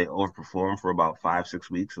 They overperform for about 5-6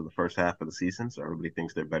 weeks of the first half of the season, so everybody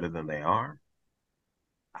thinks they're better than they are.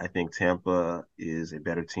 I think Tampa is a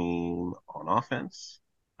better team on offense.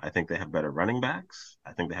 I think they have better running backs.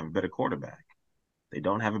 I think they have a better quarterback. They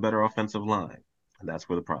don't have a better offensive line, and that's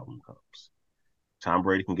where the problem comes. Tom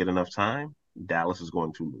Brady can get enough time. Dallas is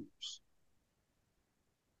going to lose.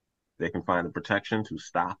 They can find the protection to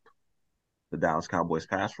stop the Dallas Cowboys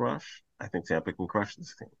pass rush. I think Tampa can crush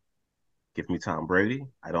this team. Give me Tom Brady.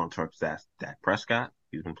 I don't trust Dak Prescott.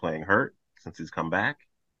 He's been playing hurt since he's come back.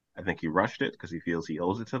 I think he rushed it because he feels he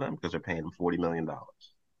owes it to them because they're paying him $40 million.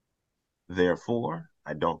 Therefore,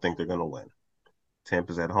 I don't think they're going to win.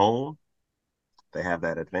 Tampa's at home. They have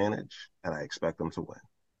that advantage, and I expect them to win.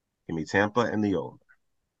 Give me Tampa and the over.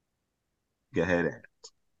 Go ahead, Ed.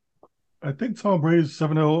 I think Tom Brady's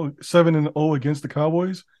 7-0 against the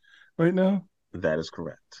Cowboys right now. That is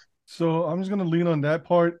correct. So I'm just going to lean on that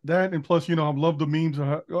part. That, and plus, I love the memes.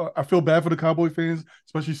 I feel bad for the Cowboy fans,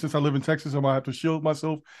 especially since I live in Texas. I might have to shield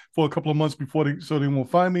myself for a couple of months so they won't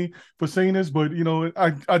find me for saying this. But,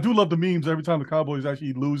 I do love the memes every time the Cowboys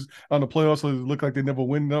actually lose on the playoffs, so it look like they never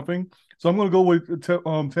win nothing. So I'm going to go with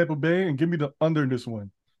Tampa Bay and give me the under in this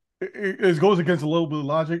one. It goes against a little bit of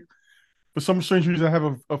logic. For some strange reason, I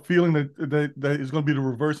have a feeling that it's going to be the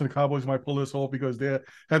reverse, and the Cowboys might pull this off because they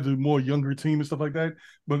have the more younger team and stuff like that.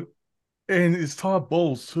 And it's Todd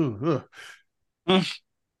Bowles too.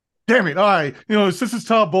 Damn it! All right, since it's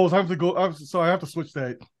Todd Bowles, I have to go. I have to switch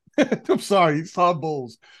that. I'm sorry, it's Todd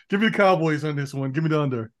Bowles. Give me the Cowboys on this one. Give me the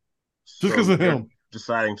under, just because of him.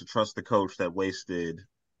 Deciding to trust the coach that wasted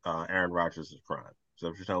Aaron Rodgers' prime. Is that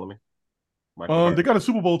what you're telling me? They got a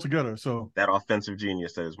Super Bowl together, so that offensive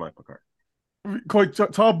genius that is Mike McCarthy.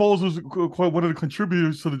 Todd Bowles was quite one of the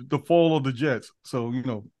contributors to the fall of the Jets. So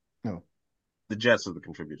the Jets are the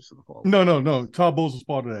contributors to the fall. No. Todd Bowles was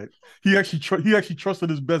part of that. He actually trusted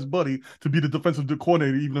his best buddy to be the defensive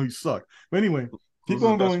coordinator, even though he sucked. But anyway, who's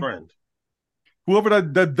his best friend? Whoever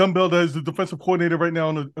that dumbbell that is the defensive coordinator right now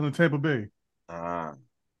on the Tampa Bay. Yeah.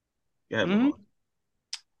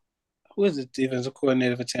 Who is the defensive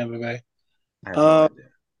coordinator for Tampa Bay? I have no idea.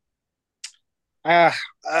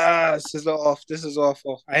 This is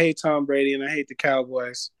awful. I hate Tom Brady and I hate the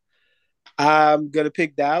Cowboys. I'm gonna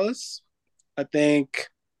pick Dallas. I think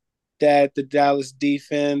that the Dallas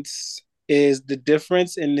defense is the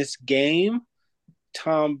difference in this game.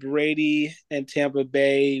 Tom Brady and Tampa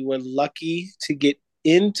Bay were lucky to get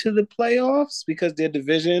into the playoffs because their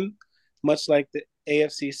division, much like the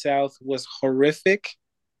AFC South, was horrific.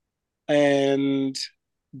 And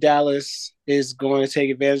Dallas is going to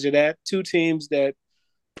take advantage of that. Two teams that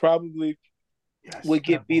probably would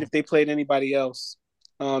get beat if they played anybody else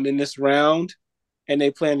in this round, and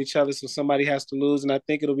they play on each other, so somebody has to lose, and I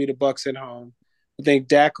think it'll be the Bucs at home. I think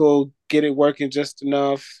Dak will get it working just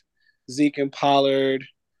enough. Zeke and Pollard,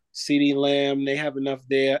 CeeDee Lamb, they have enough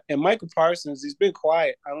there. And Michael Parsons, he's been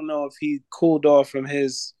quiet. I don't know if he cooled off from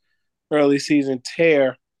his early season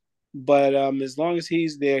tear, but as long as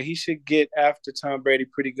he's there, he should get after Tom Brady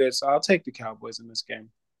pretty good. So I'll take the Cowboys in this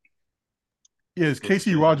game. Yeah, it's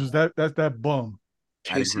Casey Rogers. That's that bum.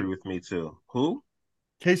 I agree with me too. Who?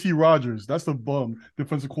 Casey Rogers. That's the bum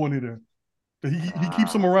defensive coordinator. He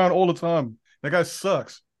keeps him around all the time. That guy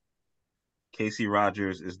sucks. Casey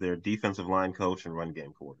Rogers is their defensive line coach and run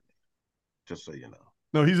game coordinator. Just so you know.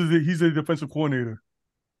 No, he's a defensive coordinator.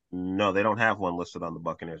 No, they don't have one listed on the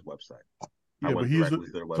Buccaneers website. Yeah, but he's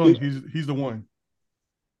the one.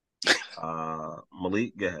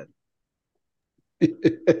 Malik, go ahead.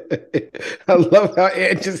 I love how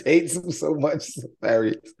Ed just hates him so much. It's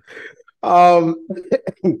hilarious. I'm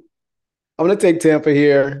gonna take Tampa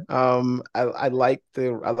here. I like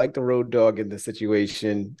the road dog in this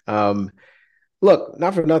situation. Look,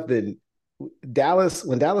 not for nothing.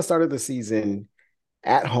 When Dallas started the season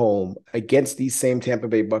at home against these same Tampa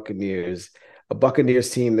Bay Buccaneers, a Buccaneers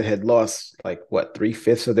team that had lost like what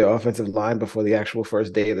 3/5 of their offensive line before the actual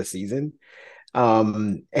first day of the season.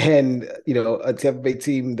 And a Tampa Bay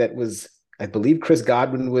team that was, I believe Chris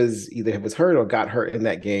Godwin was hurt or got hurt in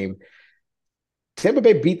that game. Tampa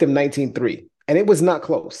Bay beat them 19-3. And it was not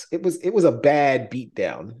close. It was a bad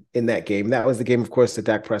beatdown in that game. That was the game, of course, that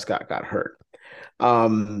Dak Prescott got hurt.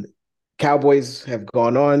 Cowboys have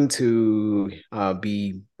gone on to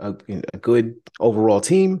be a good overall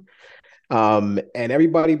team. And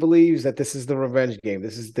everybody believes that this is the revenge game.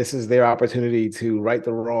 This is their opportunity to right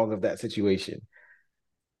the wrong of that situation.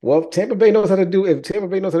 Well, Tampa Bay knows how to do. If Tampa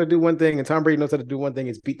Bay knows how to do one thing, and Tom Brady knows how to do one thing,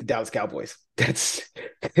 it's beat the Dallas Cowboys. That's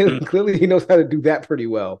clearly he knows how to do that pretty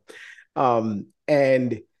well.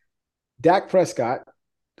 And Dak Prescott,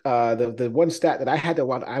 the one stat that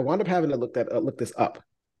I wound up having to look this up.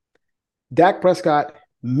 Dak Prescott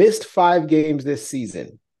missed 5 games this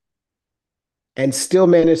season and still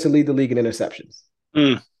managed to lead the league in interceptions.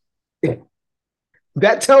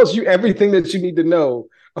 That tells you everything that you need to know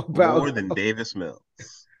about more than Davis Mills.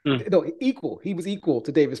 No, equal. He was equal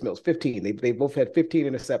to Davis Mills, 15. They both had 15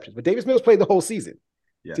 interceptions, but Davis Mills played the whole season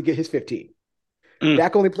to get his 15.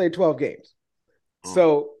 Dak only played 12 games.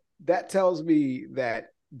 So that tells me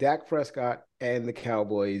that Dak Prescott and the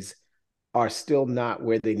Cowboys are still not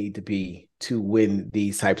where they need to be to win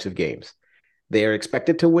these types of games. They are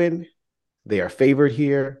expected to win. They are favored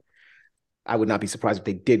here. I would not be surprised if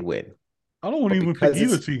they did win. I don't want to even pick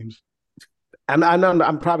either teams.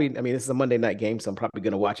 I'm probably, this is a Monday night game, so I'm probably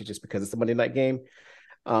going to watch it just because it's a Monday night game.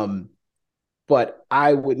 But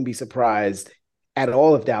I wouldn't be surprised at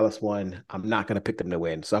all if Dallas won. I'm not going to pick them to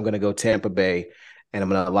win. So I'm going to go Tampa Bay, and I'm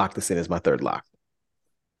going to lock this in as my third lock.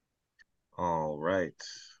 All right.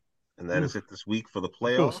 And that is it this week for the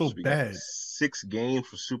playoffs. So we bad. got 6 games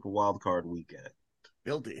for Super Wild Card Weekend.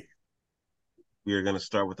 Guilty. We are going to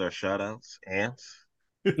start with our shout-outs. Ant,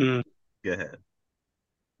 go ahead.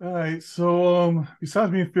 All right. So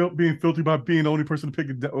besides being filthy by being the only person to pick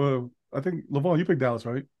it, I think, Levon, you picked Dallas,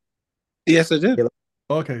 right? Yes, I did.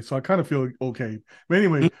 Okay, so I kind of feel okay. But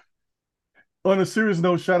anyway, on a serious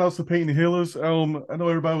note, shout outs to Peyton Hillis. I know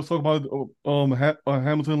everybody was talking about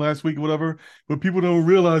Hamilton last week or whatever, but people don't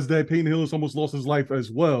realize that Peyton Hillis almost lost his life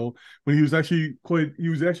as well when he was basically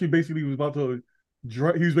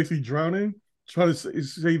drowning, trying to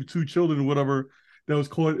save 2 children or whatever that was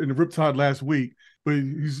caught in the riptide last week. But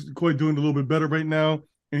he's quite doing a little bit better right now,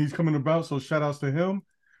 and he's coming about. So shout outs to him.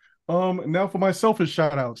 Now for my selfish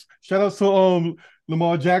shout outs. Shout outs to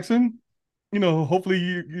Lamar Jackson. Hopefully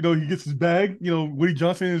he gets his bag. Woody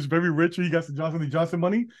Johnson is very rich. He got the Johnson & Johnson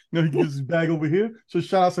money. He gets his bag over here. So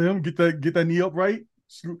shout outs to him. Get that knee up right.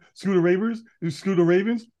 Screw the Ravens. Screw the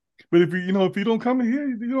Ravens. But if you don't come in here,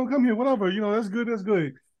 you don't come here. Whatever. That's good. That's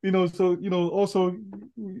good. So also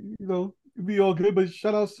be all good. But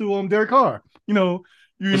shout outs to Derek Carr. You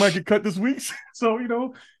might get cut this week. So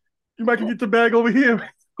you might get the bag over here.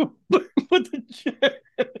 But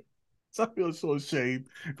I feel so ashamed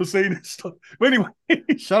for saying this stuff. But anyway,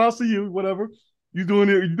 shout outs to you. Whatever you doing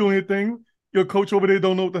your thing. Your coach over there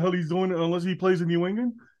don't know what the hell he's doing unless he plays in New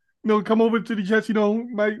England. Come over to the Jets.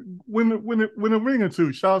 Might win a ring or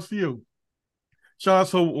 2. Shout outs to you. Shout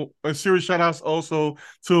outs to a serious shout outs also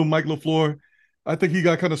to Mike LaFleur. I think he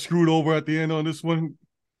got kind of screwed over at the end on this one.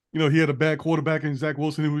 He had a bad quarterback in Zach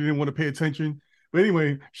Wilson who didn't want to pay attention. But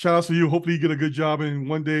anyway, shout outs to you. Hopefully you get a good job and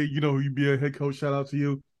one day, you be a head coach. Shout out to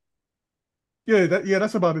you.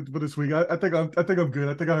 That's about it for this week. I think I'm good.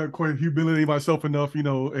 I think I quite humiliate myself enough,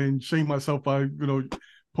 and shame myself by,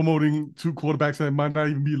 promoting 2 quarterbacks that might not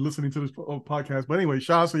even be listening to this podcast. But anyway,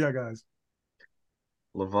 shout out to y'all guys.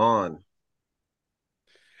 Levon.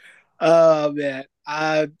 Oh man,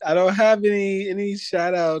 I don't have any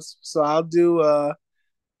shout outs, so I'll do a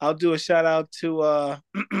shout out to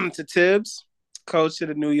to Tibbs, coach of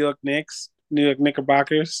the New York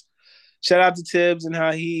Knickerbockers. Shout out to Tibbs and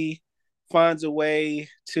how he finds a way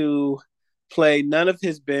to play none of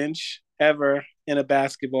his bench ever in a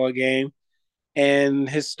basketball game, and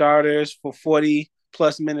his starters for 40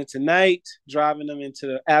 plus minutes a night, driving them into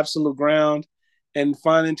the absolute ground and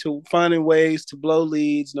finding ways to blow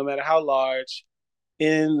leads no matter how large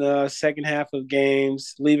in the second half of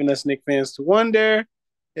games, leaving us Knicks fans to wonder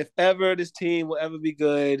if ever this team will ever be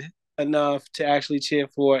good enough to actually cheer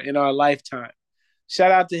for in our lifetime.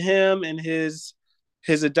 Shout out to him and his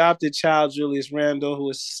adopted child, Julius Randle, who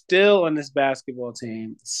is still on this basketball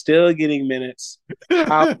team, still getting minutes.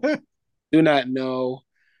 I do not know.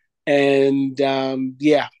 And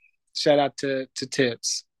shout out to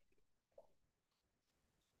Tibbs.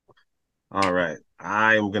 All right.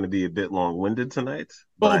 I'm going to be a bit long-winded tonight.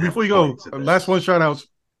 Before you go, last one shout outs.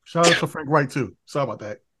 Shout out to Frank Wright too. Sorry about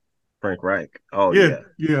that. Frank Reich. Oh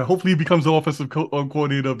yeah. Hopefully he becomes the offensive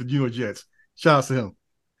coordinator of the New York Jets. Shout out to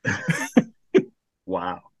him.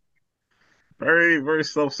 Wow. Very, very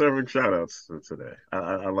self-serving shout outs today.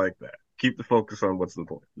 I like that. Keep the focus on what's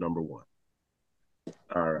important. Number one.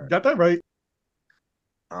 All right. Got that right.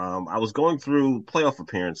 I was going through playoff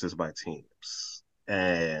appearances by teams,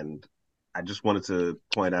 and I just wanted to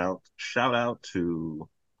shout out to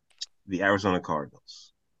the Arizona Cardinals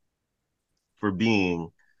for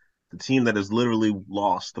being the team that has literally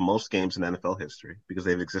lost the most games in NFL history because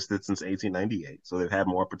they've existed since 1898. So they've had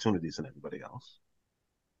more opportunities than everybody else.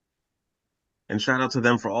 And shout out to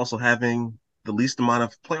them for also having the least amount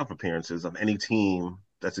of playoff appearances of any team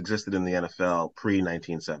that's existed in the NFL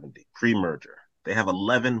pre-1970, pre-merger. They have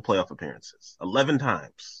 11 playoff appearances, 11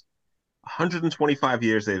 times. 125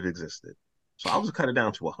 years they've existed. So I was cut it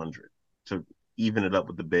down to 100 to even it up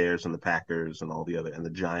with the Bears and the Packers and the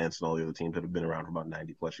Giants and all the other teams that have been around for about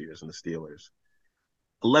 90 plus years and the Steelers.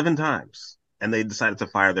 11 times. And they decided to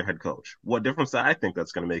fire their head coach. What difference do I think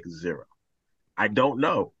that's going to make is zero. I don't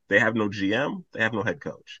know. They have no GM. They have no head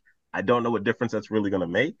coach. I don't know what difference that's really going to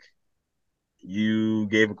make. You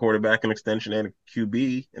gave a quarterback an extension and a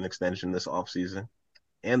QB an extension this offseason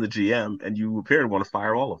and the GM, and you appear to want to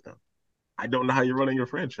fire all of them. I don't know how you're running your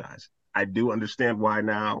franchise. I do understand why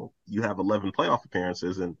now you have 11 playoff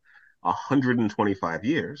appearances in 125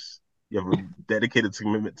 years. You have a dedicated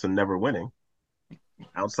commitment to never winning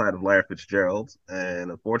outside of Larry Fitzgerald.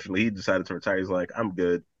 And unfortunately, he decided to retire. He's like, I'm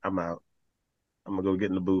good. I'm out. I'm going to go get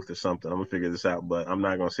in the booth or something. I'm going to figure this out, but I'm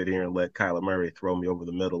not going to sit here and let Kyler Murray throw me over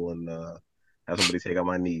the middle and have somebody take out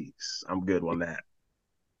my knees. I'm good on that.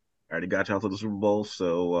 I already got y'all to the Super Bowl,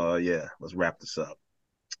 so let's wrap this up.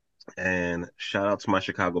 And shout out to my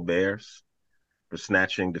Chicago Bears for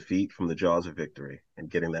snatching defeat from the jaws of victory and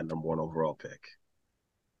getting that number 1 overall pick.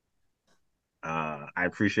 I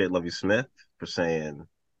appreciate Lovie Smith for saying,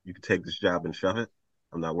 you can take this job and shove it.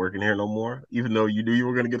 I'm not working here no more. Even though you knew you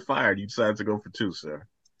were going to get fired, you decided to go for 2, sir.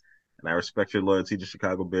 And I respect your loyalty to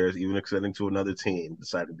Chicago Bears, even extending to another team,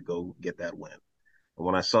 decided to go get that win. And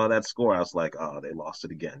when I saw that score, I was like, oh, they lost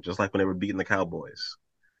it again. Just like when they were beating the Cowboys.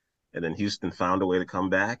 And then Houston found a way to come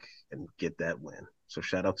back and get that win. So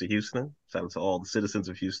shout out to Houston. Shout out to all the citizens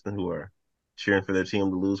of Houston who are cheering for their team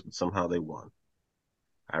to lose, but somehow they won.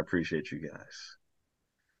 I appreciate you guys.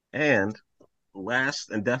 And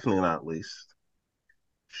last and definitely not least,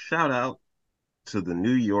 shout out to the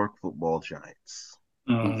New York Football Giants.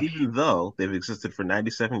 Who, even though they've existed for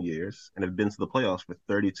 97 years and have been to the playoffs for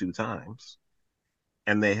 32 times,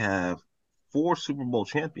 and they have 4 Super Bowl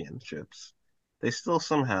championships, they still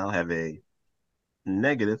somehow have a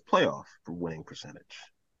negative playoff winning percentage.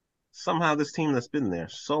 Somehow this team that's been there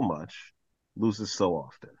so much loses so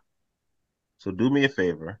often. So do me a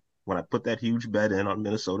favor, when I put that huge bet in on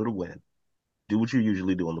Minnesota to win, do what you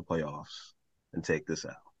usually do in the playoffs and take this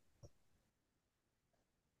out.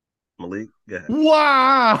 Malik, go ahead.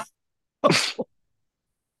 Wow.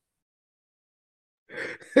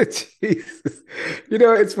 Jesus.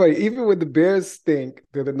 It's funny. Even when the Bears stink,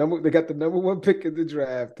 they got the number 1 pick in the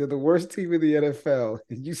draft. They're the worst team in the NFL.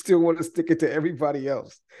 And you still want to stick it to everybody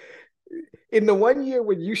else. In the one year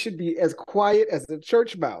when you should be as quiet as a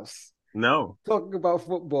church mouse. No. Talking about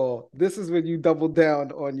football, this is when you double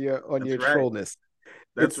down on your trollness.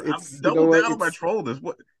 That's double down on my trollness.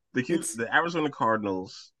 What the Arizona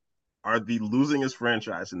Cardinals are the losingest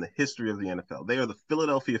franchise in the history of the NFL. They are the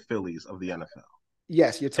Philadelphia Phillies of the NFL.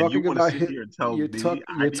 Yes, you're talking about history.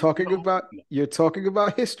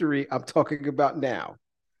 I'm talking about now.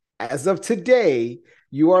 As of today,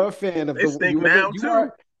 you are a fan of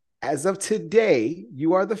as of today,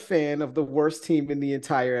 you are the fan of the worst team in the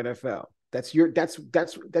entire NFL. That's your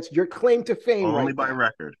claim to fame. Only by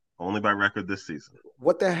record this season.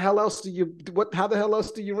 How the hell else do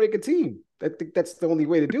you rank a team? I think that's the only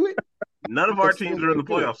way to do it. None of our teams are in the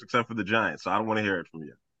playoffs except for the Giants, so I don't want to hear it from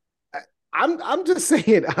you. I'm just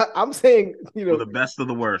saying. I'm saying, for the best of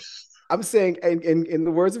the worst. I'm saying, in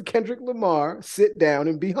the words of Kendrick Lamar, sit down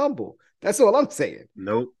and be humble. That's all I'm saying.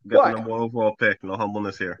 Nope. Got the number 1 overall pick. No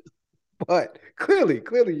humbleness here. But clearly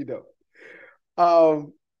you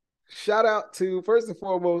don't. Shout out to, first and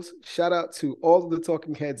foremost, shout out to all of the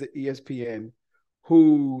talking heads at ESPN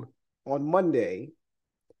who on Monday,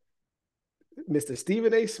 Mr.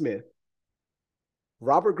 Stephen A. Smith,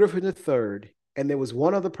 Robert Griffin III, and there was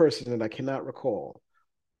one other person that I cannot recall.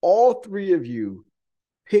 All 3 of you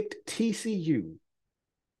picked TCU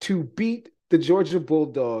to beat the Georgia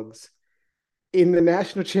Bulldogs in the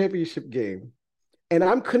national championship game And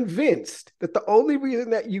I'm convinced that the only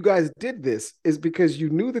reason that you guys did this is because you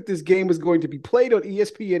knew that this game was going to be played on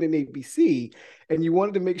ESPN and ABC, and you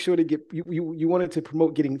wanted to make sure to get you wanted to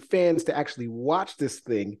promote getting fans to actually watch this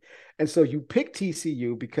thing. And so you picked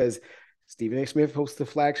TCU because Stephen A. Smith hosts the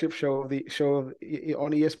flagship show on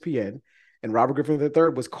ESPN, and Robert Griffin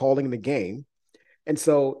III was calling the game. And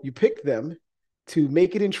so you picked them to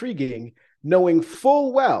make it intriguing, knowing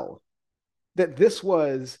full well that this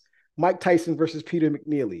was Mike Tyson versus Peter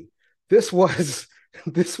McNeely. This was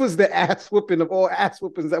the ass whooping of all ass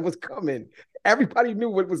whoopings that was coming. Everybody knew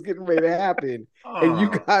what was getting ready to happen, and you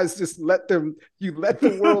guys just let the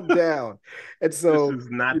world down. And so, this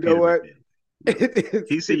is not you know what?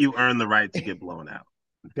 TCU earned the right to get blown out.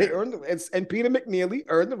 They earned and Peter McNeely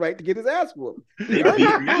earned the right to get his ass whooped. They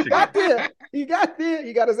beat Michigan. He got there.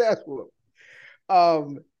 He got his ass whooped.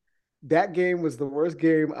 That game was the worst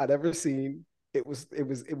game I'd ever seen. It was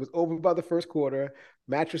over by the first quarter.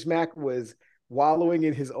 Mattress Mac was wallowing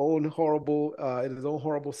in his own horrible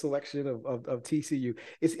selection of TCU.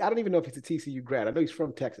 I don't even know if he's a TCU grad. I know he's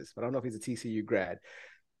from Texas, but I don't know if he's a TCU grad.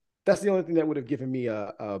 That's the only thing that would have given me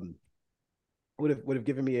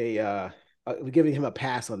giving him a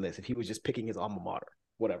pass on this if he was just picking his alma mater,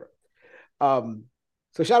 whatever.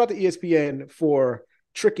 So shout out to ESPN for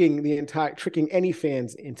tricking any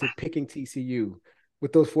fans into picking TCU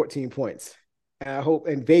with those 14 points.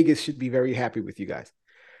 And Vegas should be very happy with you guys.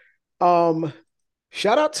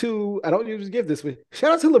 Shout out to, I don't usually give this, but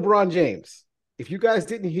shout out to LeBron James. If you guys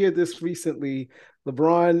didn't hear this recently,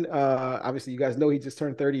 LeBron, obviously you guys know he just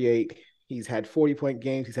turned 38. He's had 40-point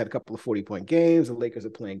games. He's had a couple of 40-point games. The Lakers are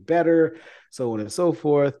playing better, so on and so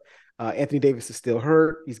forth. Anthony Davis is still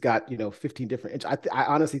hurt. He's got, 15 different. I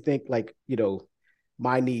honestly think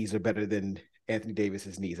my knees are better than Anthony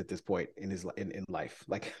Davis's knees at this point in his in life.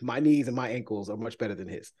 Like my knees and my ankles are much better than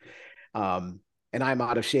his. And I'm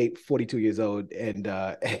out of shape, 42 years old, and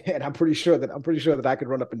I'm pretty sure that I could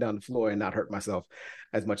run up and down the floor and not hurt myself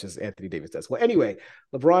as much as Anthony Davis does. Well, anyway,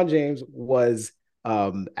 LeBron James was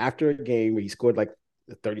after a game where he scored like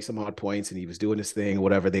 30 some odd points and he was doing his thing,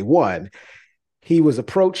 whatever, they won. He was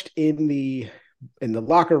approached in the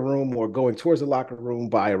locker room or going towards the locker room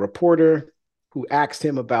by a reporter who asked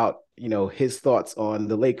him about, his thoughts on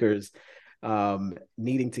the Lakers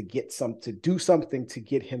needing to do something to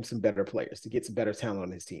get him some better players, to get some better talent on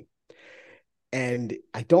his team. And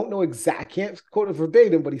I don't know I can't quote it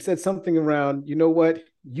verbatim, but he said something around, you know what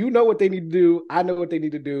they need to do. I know what they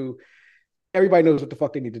need to do. Everybody knows what the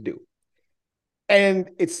fuck they need to do. And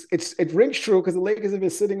it rings true because the Lakers have been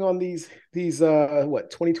sitting on these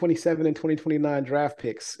 2027 and 2029 draft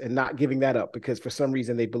picks and not giving that up because for some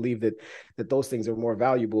reason they believe that those things are more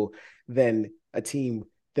valuable than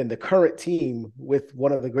the current team with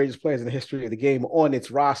one of the greatest players in the history of the game on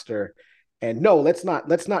its roster. And no, let's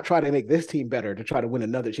not try to make this team better to try to win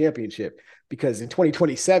another championship because in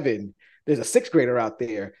 2027 there's a sixth grader out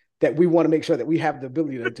there that we want to make sure that we have the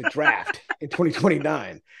ability to draft in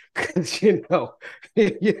 2029. Because, we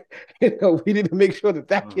need to make sure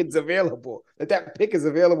that kid's available, that pick is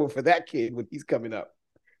available for that kid when he's coming up.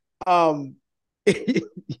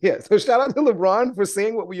 Yeah, so shout out to LeBron for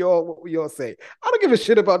saying what we all say. I don't give a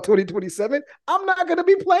shit about 2027. I'm not going to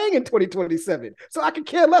be playing in 2027. So I can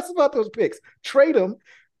care less about those picks. Trade them.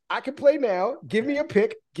 I can play now. Give me a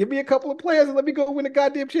pick. Give me a couple of players and let me go win a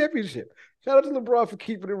goddamn championship. Shout out to LeBron for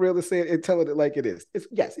keeping it real and telling it like it is.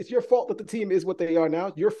 It's your fault that the team is what they are now.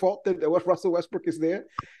 It's your fault that Russell Westbrook is there.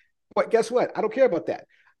 But guess what? I don't care about that.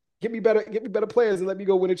 Get me better players and let me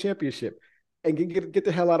go win a championship and get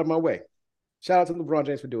the hell out of my way. Shout out to LeBron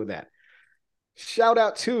James for doing that. Shout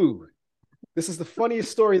out to, this is the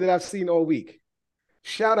funniest story that I've seen all week.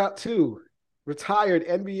 Shout out to retired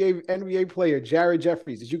NBA player Jared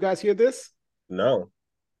Jeffries. Did you guys hear this? No.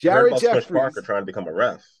 Jared Jeffries. Smush Parker trying to become a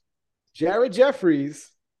ref. Jared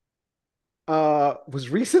Jeffries was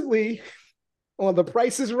recently on The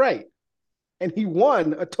Price is Right, and he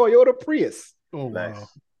won a Toyota Prius. Oh, nice. wow.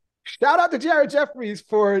 Shout out to Jared Jeffries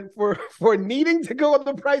for needing to go on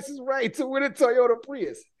The Price is Right to win a Toyota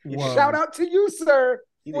Prius. Wow. Shout out to you, sir,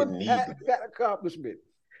 for that accomplishment.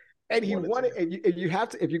 And he won it. And you have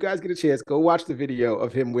to, if you guys get a chance, go watch the video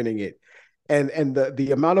of him winning it, and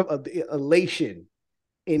the amount of the elation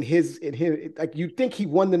in his like you think he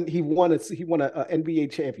won an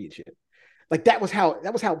NBA championship. Like that was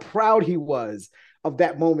how proud he was of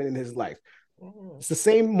that moment in his life. It's the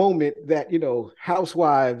same moment that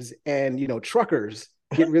housewives and truckers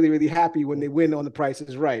get really, really happy when they win on The Price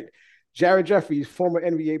is Right. Jared Jeffries, former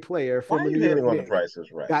NBA player, former New York on The Price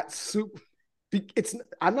is Right.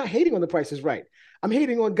 I'm not hating on The Price is Right. I'm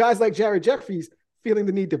hating on guys like Jared Jeffries feeling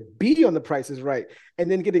the need to be on The Price is Right and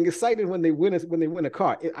then getting excited when they win a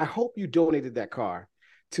car. I hope you donated that car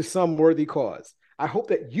to some worthy cause. I hope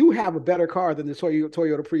that you have a better car than the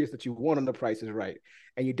Toyota Prius that you won on The Price is Right,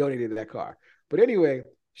 and you donated that car. But anyway,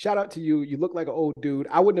 shout out to you. You look like an old dude.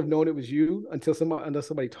 I wouldn't have known it was you until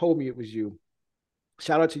somebody told me it was you.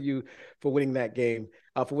 Shout out to you for winning that game,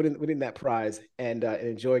 for winning that prize, and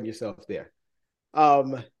enjoying yourself there.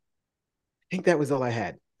 I think that was all I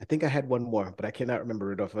had. I think I had one more, but I cannot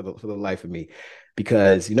remember it for the life of me,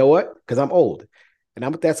 because you know what? Because I'm old,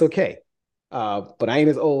 and that's okay. But I ain't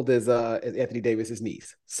as old as Anthony Davis's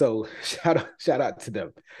niece. So shout out to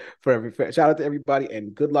them shout out to everybody,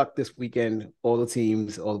 and good luck this weekend. All the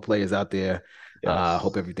teams, all the players out there. Yes.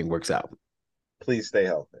 Hope everything works out. Please stay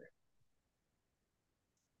healthy.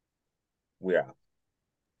 We're out.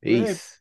 Peace.